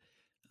on that.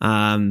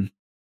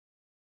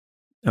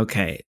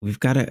 Okay, we've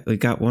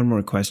got one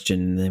more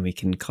question, and then we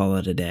can call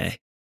it a day.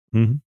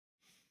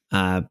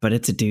 But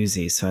it's a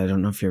doozy, so I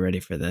don't know if you're ready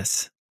for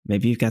this.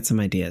 Maybe you've got some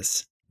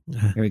ideas.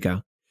 Here we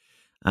go.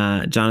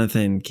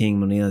 Jonathan King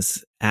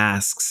Monilas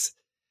asks,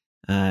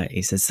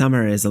 he says,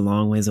 summer is a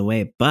long ways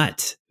away,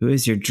 but who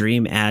is your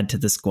dream add to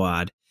the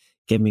squad?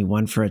 Give me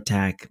one for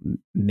attack,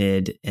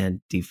 mid, and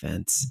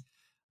defense.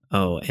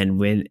 Oh,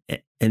 and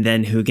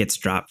then who gets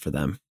dropped for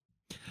them?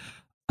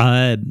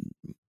 I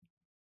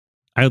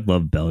would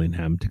love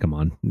Bellingham to come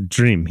on.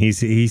 Dream.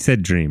 He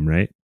said dream,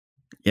 right?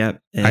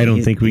 Yep. I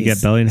don't think we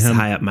get Bellingham. He's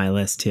high up my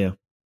list too.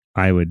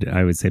 I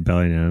would say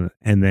Bellingham,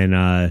 and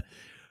then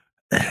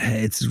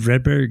it's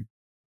Red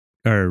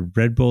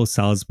Bull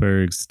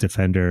Salzburg's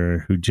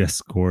defender who just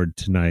scored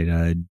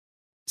tonight.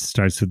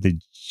 Starts with the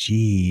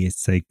G.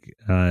 It's like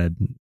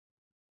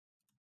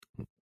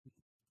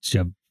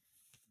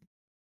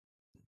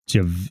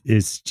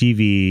it's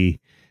GV.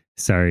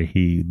 Sorry,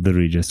 he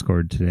literally just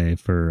scored today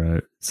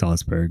for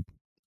Salzburg.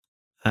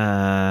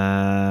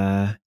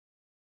 I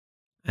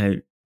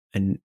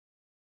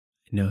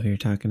know who you're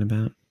talking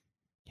about.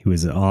 He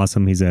was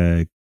awesome. He's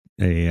a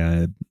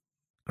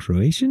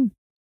Croatian,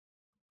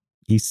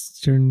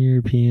 Eastern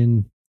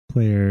European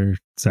player.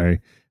 Sorry,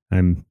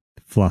 I'm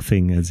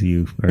fluffing as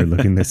you are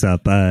looking this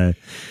up.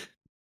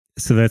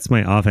 So that's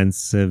my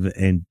offensive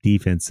and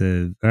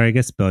defensive, or I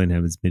guess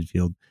Bellingham is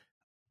midfield.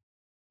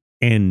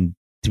 And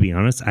to be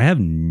honest, I have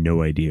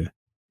no idea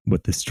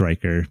what the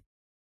striker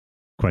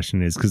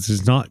question is because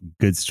there's not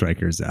good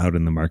strikers out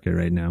in the market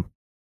right now.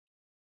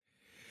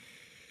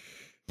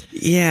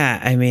 Yeah,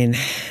 I mean,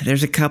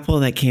 there's a couple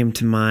that came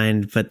to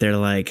mind, but they're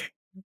like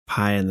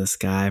pie in the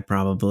sky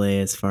probably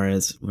as far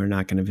as we're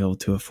not going to be able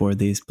to afford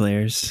these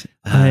players.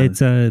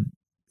 It's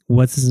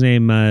what's his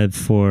name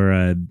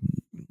for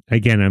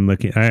again, I'm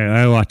looking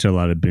I watch a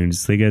lot of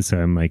Bundesliga, so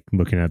I'm like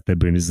looking at the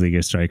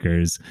Bundesliga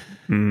strikers.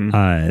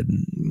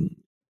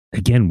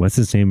 Again, what's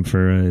his name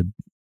for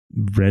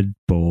Red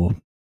Bull?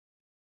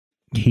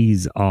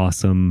 He's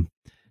awesome.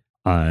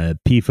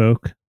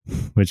 P-Folk,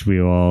 which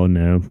we all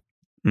know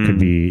could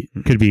be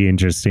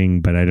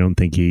interesting, but I don't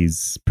think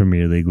he's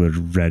Premier League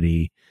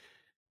ready.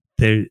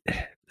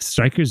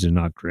 Strikers are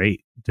not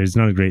great. There's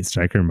not a great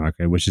striker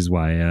market, which is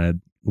why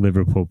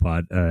Liverpool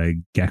bought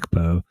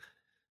Gakpo.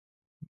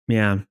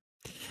 Yeah,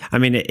 I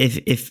mean,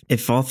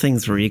 if all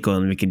things were equal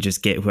and we could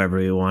just get whoever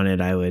we wanted,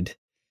 I'd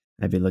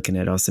be looking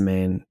at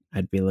Osimhen.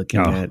 I'd be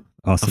looking at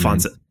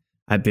Alphonso.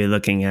 I'd be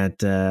looking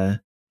at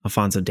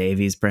Alphonso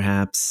Davies,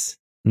 perhaps.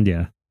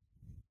 Yeah,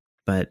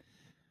 but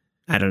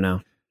I don't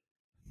know.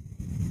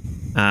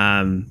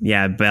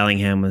 Yeah,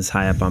 Bellingham was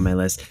high up on my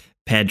list.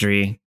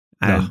 Pedri,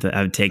 I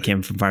would take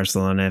him from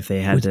Barcelona if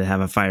they had to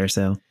have a fire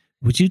sale.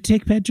 Would you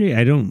take Pedri?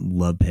 I don't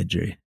love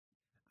Pedri.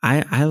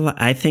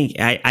 I think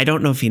I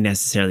don't know if he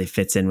necessarily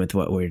fits in with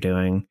what we're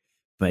doing,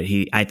 but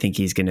I think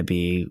he's going to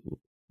be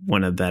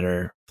one of the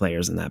better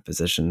players in that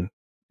position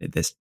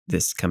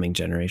this coming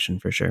generation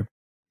for sure.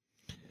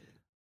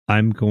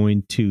 I'm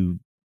going to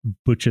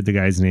butcher the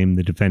guy's name.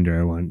 The defender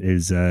I want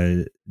is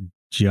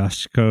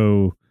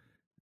Joško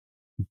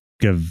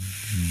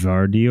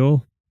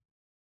Gvardiol.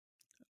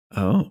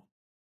 Oh,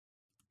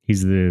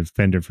 he's the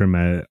defender from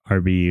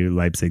RB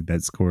Leipzig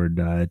that scored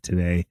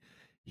today.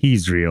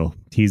 he's real.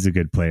 He's a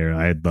good player.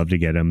 I'd love to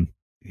get him.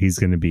 He's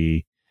going to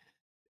be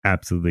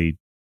absolutely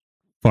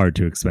far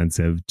too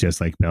expensive,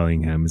 just like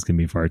Bellingham is going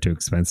to be far too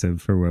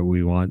expensive for what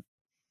we want.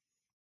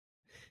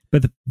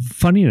 But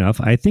funny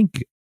enough, I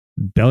think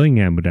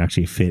Bellingham would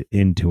actually fit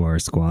into our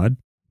squad.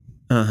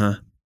 Uh-huh.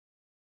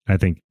 I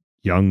think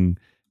young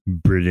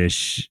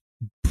British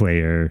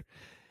player.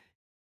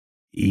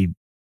 He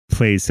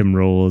plays some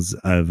roles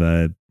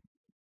of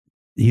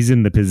he's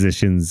in the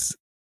positions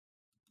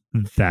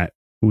that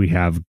we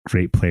have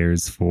great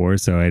players for.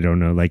 So I don't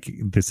know, like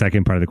the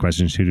second part of the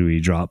question is who do we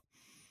drop?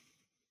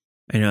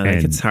 I know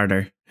that gets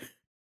harder.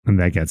 And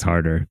that gets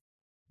harder.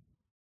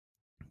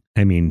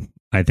 I mean,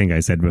 I think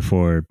I said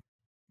before,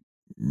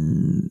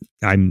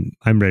 I'm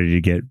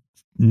ready to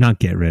not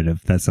get rid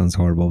of, that sounds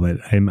horrible, but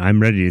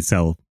I'm ready to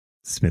sell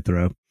Smith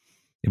Rowe.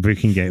 If we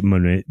can get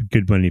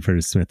good money for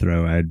Smith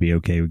Rowe, I'd be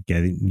okay with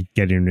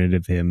getting rid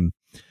of him.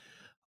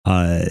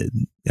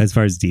 As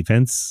far as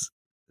defense,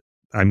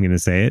 I'm going to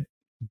say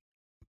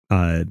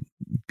it.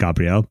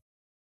 Gabriel,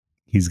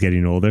 he's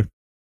getting older.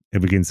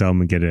 If we can sell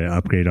him and get an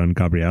upgrade on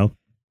Gabriel.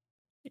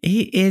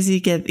 Is he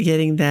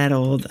getting that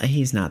old?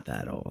 He's not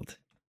that old.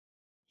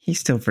 He's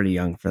still pretty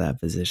young for that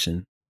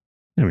position.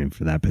 I mean,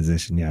 for that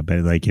position, yeah. But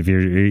like, if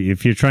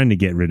you're trying to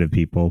get rid of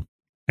people,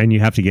 and you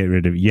have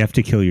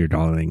to kill your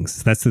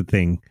darlings. That's the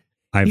thing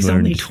He's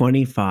learned. Only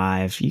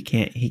 25. He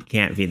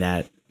can't be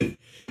that.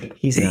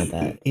 He's not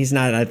that. He's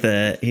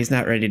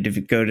not ready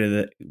to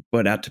go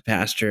out to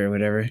pasture or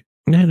whatever.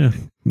 No.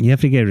 You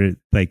have to get rid,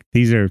 like,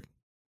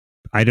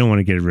 I don't want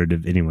to get rid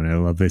of anyone. I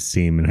love this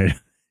team and I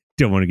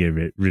don't want to get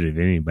rid of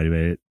anybody,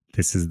 but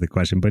this is the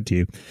question put to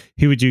you.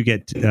 Who would you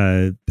get?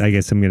 I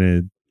guess I'm going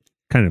to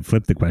kind of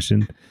flip the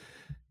question.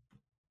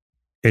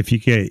 If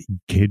you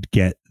could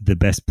get the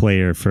best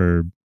player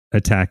for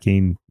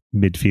attacking,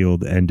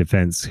 midfield, and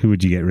defense, who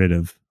would you get rid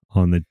of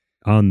on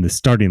the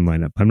starting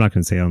lineup? I'm not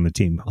going to say on the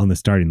team, on the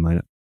starting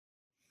lineup.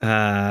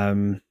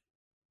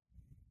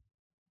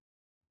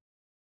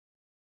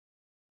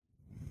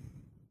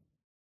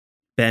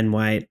 Ben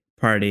White,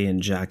 Partey,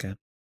 and Xhaka.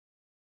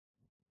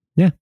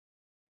 Yeah.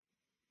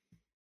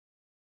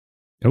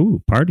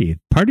 Oh, Partey.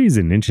 Partey is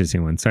an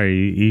interesting one.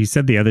 Sorry, you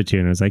said the other two,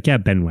 and I was like, yeah,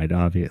 Ben White.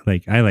 Obvious.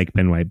 Like, I like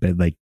Ben White, but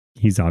like,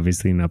 he's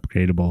obviously an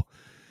upgradable.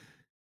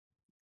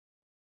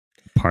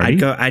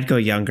 Partey? I'd go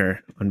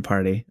younger on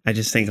Partey. I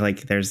just think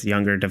like there's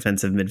younger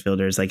defensive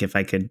midfielders. Like if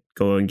I could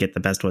go and get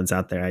the best ones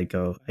out there, I'd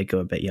go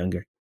a bit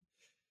younger.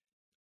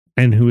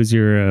 And who is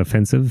your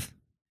offensive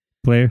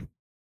player?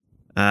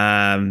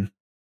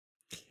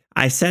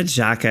 I said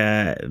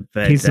Xhaka,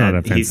 but he's not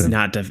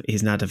offensive.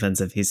 He's not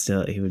defensive.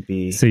 He would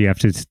be. So you have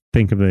to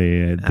think of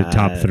the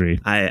top three.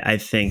 I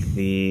think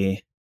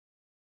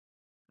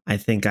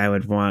I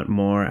would want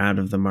more out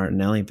of the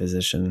Martinelli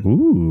position.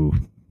 Ooh.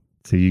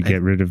 So you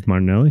get rid of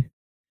Martinelli?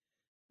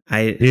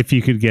 If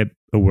you could get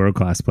a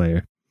world-class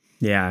player.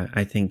 Yeah,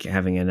 I think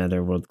having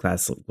another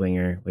world-class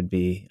winger would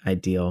be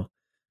ideal.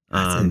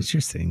 That's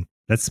interesting.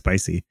 That's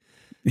spicy.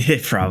 Yeah,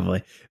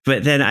 probably.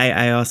 But then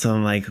I also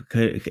am like,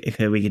 could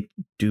we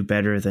do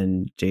better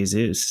than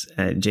Jesus?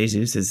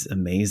 Jesus is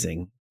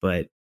amazing,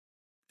 but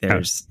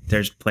there's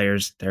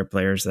players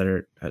that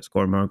are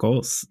score more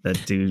goals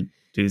that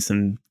do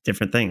some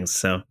different things.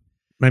 So,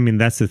 I mean,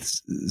 that's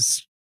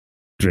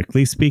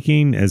strictly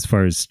speaking, as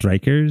far as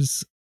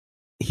strikers,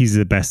 he's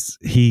the best.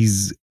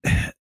 He's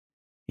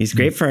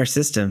great for our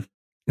system.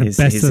 He's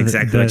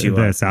exactly what you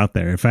want. That's out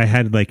there. If I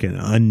had like an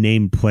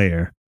unnamed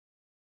player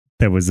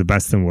that was the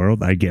best in the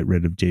world, I'd get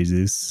rid of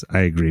Jesus. I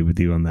agree with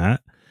you on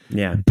that.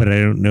 Yeah. But I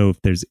don't know if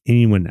there's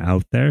anyone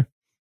out there.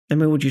 I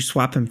mean, would you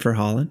swap him for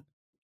Haaland?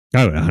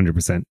 Oh,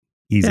 100%.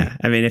 Easy. Yeah.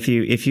 I mean, if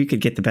you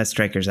could get the best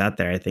strikers out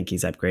there, I think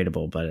he's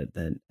upgradable. But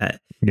then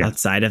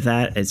outside of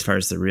that, as far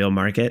as the real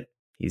market,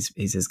 he's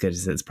as good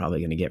as it's probably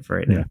going to get for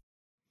right now.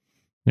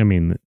 I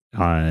mean,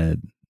 who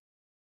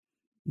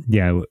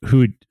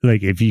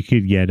like if you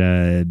could get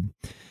De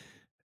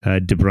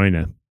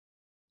Bruyne,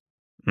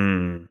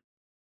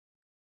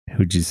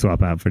 who'd you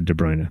swap out for De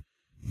Bruyne?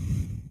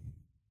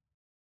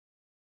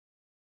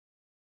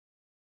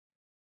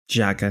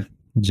 Xhaka.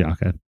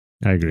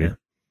 I agree. Yeah.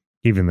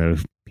 Even though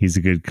he's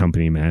a good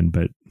company man,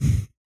 but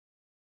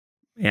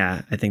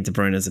yeah, I think De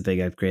Bruyne is a big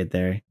upgrade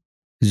there.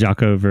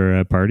 Xhaka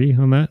over Partey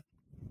on that.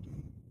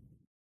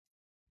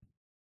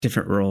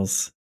 Different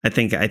roles. I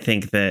think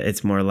that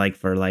it's more like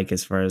for like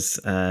as far as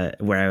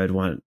where I would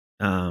want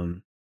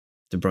De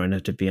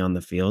Bruyne to be on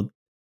the field.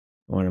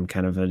 I want him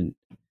kind of an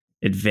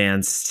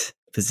advanced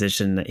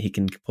position that he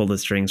can pull the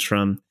strings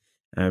from.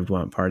 I would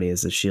want Partey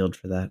as a shield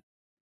for that.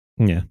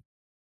 Yeah.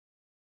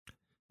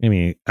 I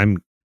mean,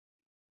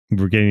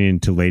 we're getting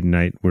into late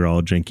night. We're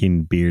all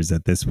drinking beers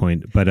at this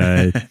point, but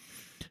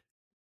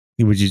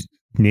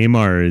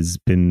Neymar has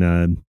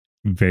been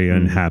very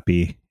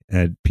unhappy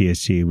at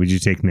PSG. Would you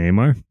take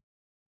Neymar?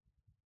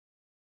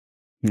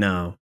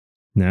 No.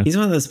 He's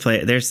one of those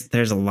players.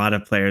 There's a lot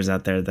of players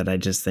out there that I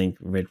just think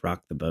would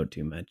rock the boat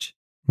too much.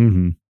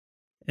 Mm-hmm.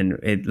 And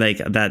it like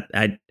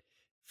that.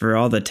 For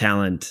all the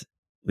talent,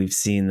 we've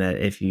seen that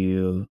if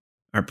you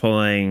are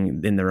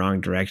pulling in the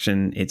wrong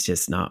direction,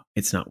 it's not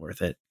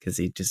worth it because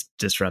he just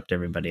disrupt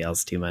everybody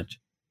else too much.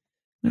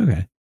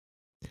 Okay.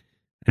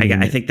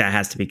 I think that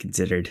has to be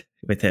considered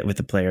with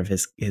a player of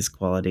his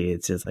quality.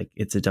 It's just like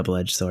it's a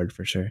double-edged sword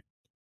for sure.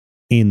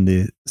 In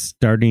the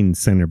starting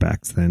center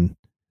backs, then,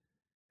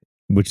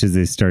 which is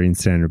a starting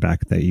center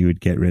back that you would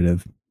get rid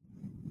of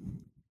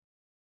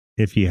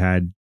if you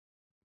had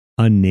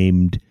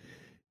unnamed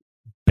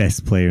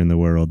best player in the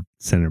world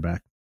center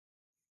back?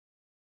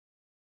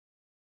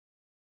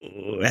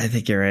 I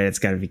think you're right. It's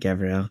got to be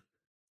Gabriel.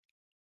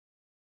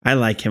 I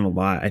like him a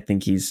lot. I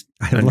think he's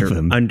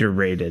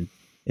underrated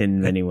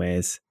in many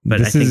ways. But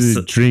this is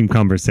a dream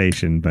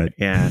conversation. But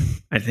yeah,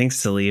 I think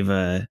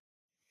Saliba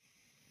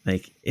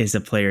is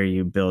a player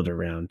you build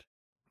around.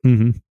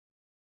 Mm-hmm.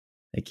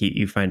 Like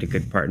you find a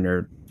good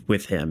partner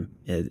with him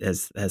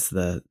as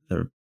the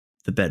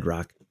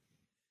bedrock.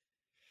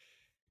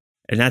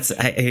 And that's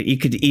you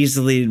could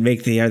easily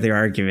make the other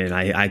argument.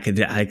 I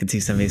could see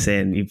somebody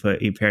saying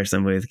you pair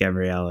somebody with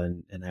Gabriel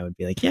and I would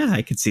be like, yeah,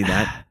 I could see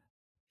that.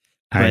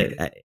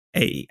 But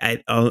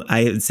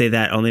I would say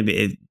that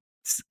only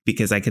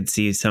because I could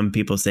see some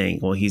people saying,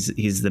 well,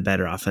 he's the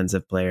better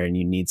offensive player, and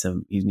you need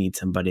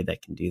somebody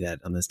that can do that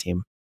on this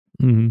team.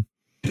 Mm-hmm.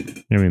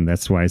 I mean,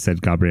 that's why I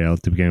said Gabriel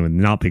to begin with,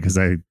 not because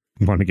I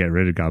want to get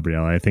rid of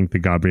Gabriel. I think the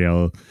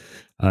Gabriel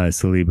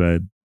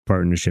Saliba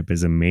partnership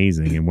is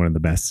amazing and one of the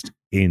best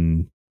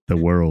in the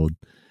world.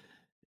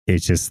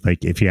 It's just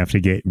like if you have to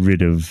get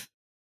rid of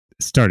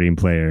starting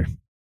player,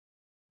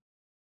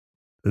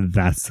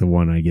 that's the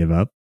one I give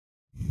up.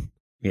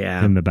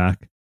 Yeah, in the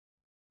back.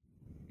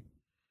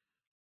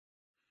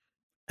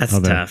 That's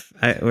tough.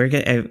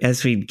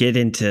 As we get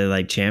into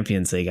like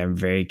Champions League, I'm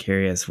very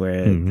curious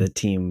where the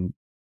team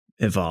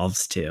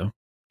evolves to.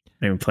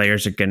 I mean,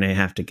 players are going to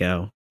have to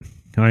go.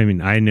 I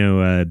mean, I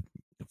know a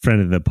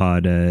friend of the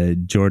pod,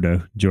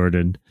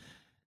 Jordan,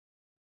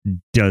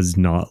 does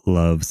not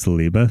love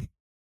Saliba.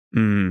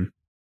 And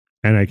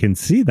I can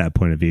see that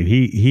point of view.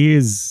 He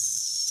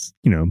is,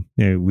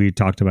 we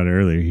talked about it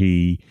earlier.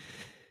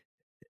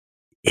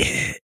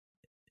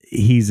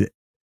 He's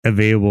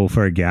available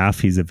for a gaff.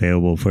 He's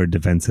available for a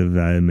defensive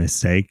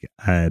mistake.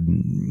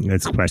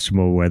 It's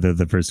questionable whether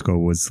the first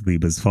goal was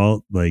Saliba's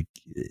fault. Like,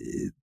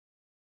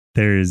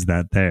 there is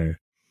that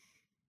there.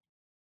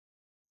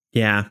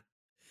 Yeah,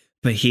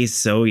 but he's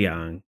so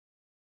young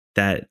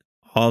that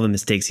all the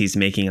mistakes he's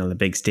making on the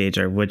big stage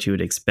are what you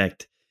would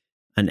expect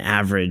an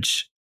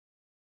average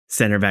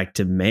center back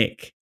to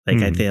make.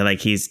 Like, I feel like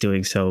he's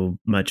doing so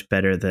much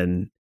better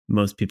than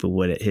most people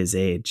would at his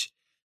age.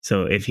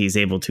 So if he's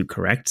able to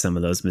correct some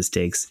of those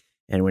mistakes,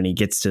 and when he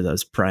gets to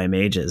those prime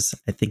ages,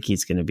 I think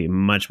he's going to be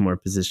much more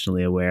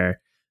positionally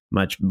aware,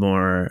 much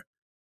more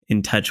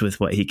in touch with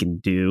what he can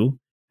do.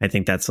 I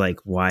think that's like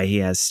why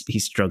he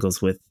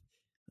struggles with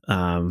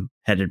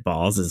headed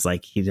balls, is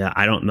like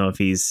I don't know if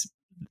he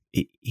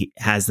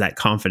has that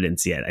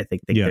confidence yet. I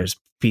think there's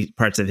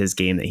parts of his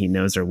game that he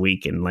knows are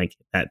weak, and like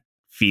that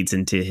feeds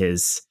into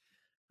his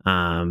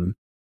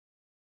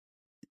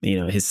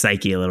his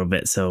psyche a little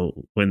bit.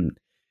 So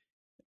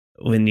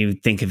when you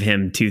think of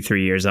him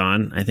 2-3 years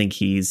on, I think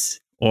he's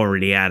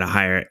already at a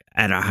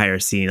higher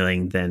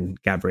ceiling than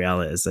Gabriel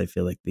is. I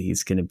feel like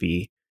he's going to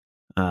be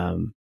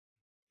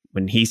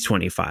when he's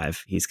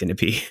 25, he's going to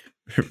be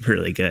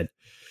really good.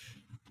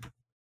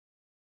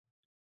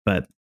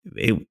 But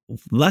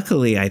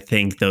luckily, I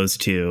think those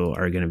two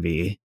are going to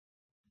be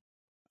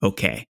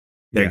okay.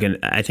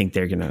 I think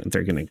they're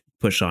gonna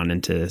push on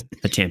into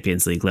a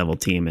Champions League level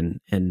team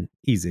and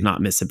easy,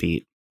 not miss a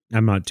beat.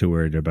 I'm not too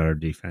worried about our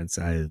defense.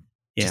 I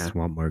just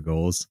want more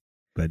goals,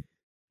 but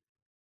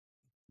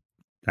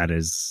that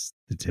is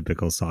the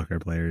typical soccer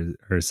player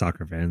or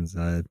soccer fans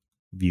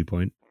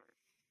viewpoint.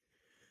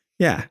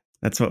 Yeah,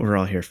 that's what we're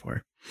all here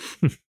for.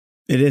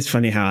 It is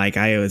funny how like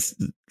I was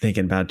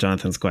thinking about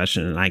Jonathan's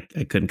question and I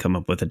couldn't come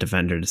up with a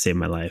defender to save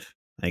my life.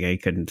 Like I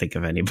couldn't think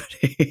of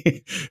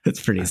anybody.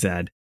 That's pretty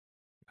sad.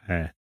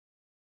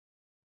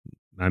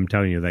 I'm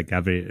telling you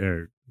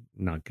that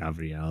not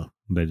Gabriel,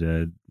 but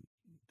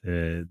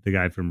the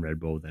guy from Red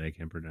Bull that I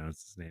can't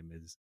pronounce his name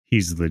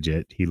he's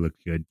legit. He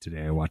looked good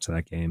today. I watched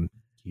that game.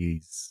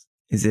 Is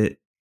it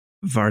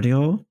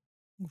Vardio?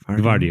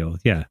 Vardio,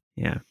 yeah.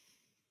 Yeah.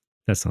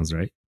 That sounds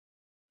right.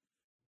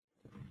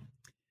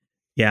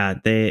 Yeah,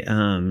 they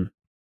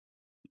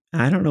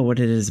I don't know what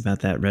it is about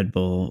that Red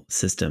Bull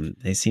system.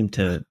 They seem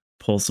to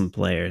pull some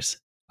players.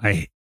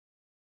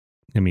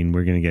 I mean,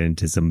 we're going to get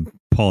into some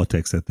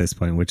politics at this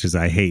point, which is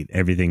I hate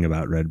everything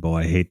about Red Bull.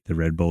 I hate the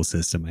Red Bull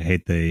system. I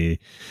hate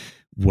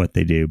what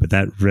they do. But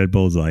that Red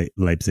Bull's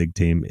Leipzig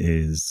team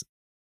is,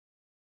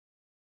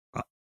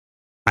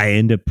 I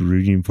end up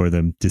rooting for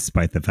them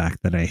despite the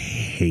fact that I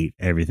hate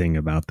everything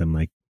about them.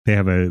 Like they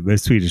have a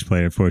Swedish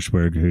player,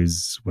 Forsberg,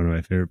 who's one of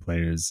my favorite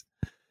players.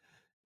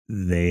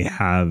 They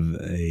have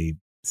a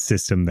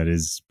system that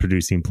is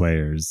producing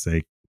players.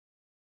 Like,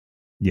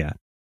 yeah,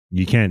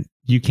 you can't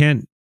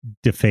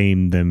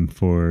defame them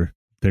for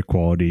their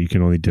quality. You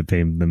can only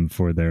defame them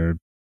for their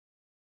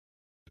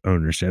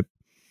ownership.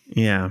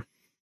 Yeah.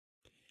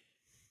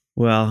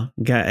 Well,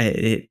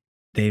 they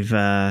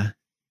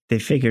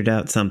figured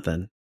out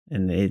something,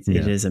 and it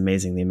is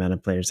amazing the amount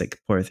of players that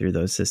could pour through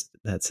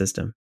that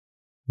system.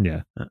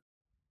 Yeah.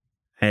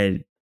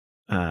 Is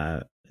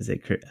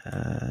it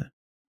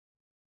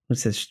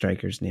what's this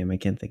striker's name? I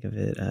can't think of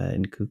it.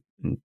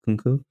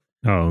 Nkunku.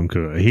 Oh,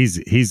 Nkunku.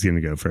 He's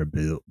gonna go for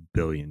 $1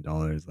 billion.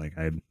 Like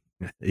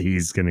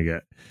he's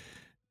gonna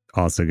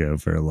also go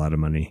for a lot of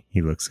money.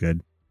 He looks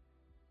good.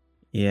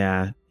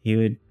 Yeah, he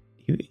would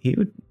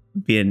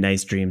be a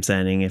nice dream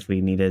signing if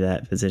we needed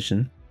that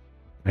position.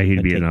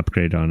 He'd be an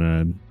upgrade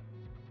on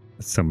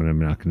someone I'm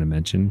not going to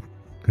mention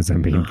because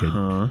I'm being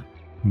good.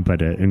 But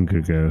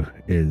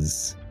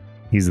Nkunku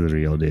he's the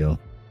real deal.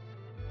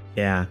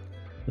 Yeah,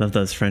 love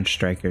those French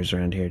strikers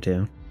around here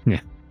too.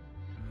 Yeah.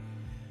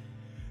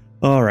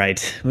 All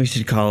right, we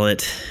should call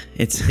it.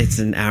 It's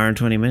an hour and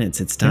 20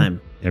 minutes. It's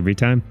time. Every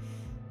time.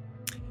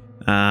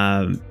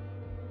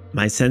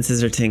 My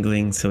senses are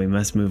tingling, so we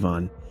must move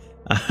on.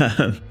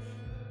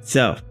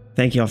 So,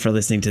 thank you all for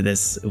listening to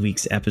this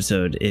week's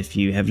episode. If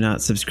you have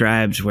not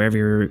subscribed wherever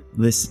you're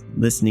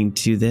listening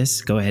to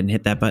this, go ahead and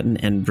hit that button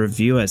and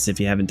review us if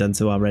you haven't done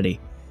so already.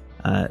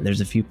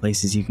 There's a few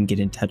places you can get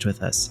in touch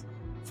with us.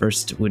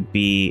 First would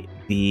be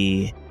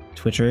the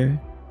Twitter,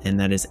 and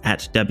that is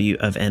at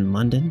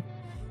WofNLondon.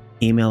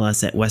 Email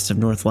us at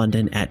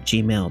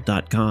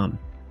westofnorthlondon@gmail.com.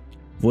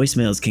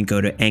 Voicemails can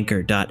go to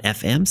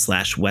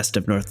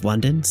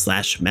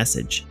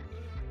anchor.fm/westofnorthlondon/message.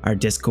 Our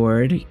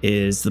Discord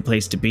is the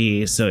place to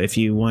be, so if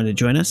you want to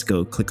join us,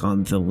 go click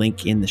on the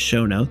link in the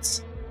show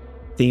notes.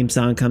 Theme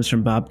song comes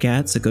from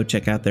Bobcat, so go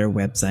check out their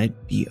website,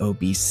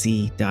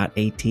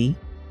 bobc.at.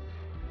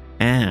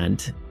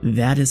 And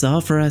that is all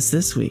for us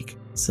this week.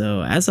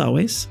 So, as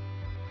always,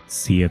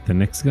 see you at the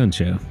next gun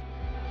show.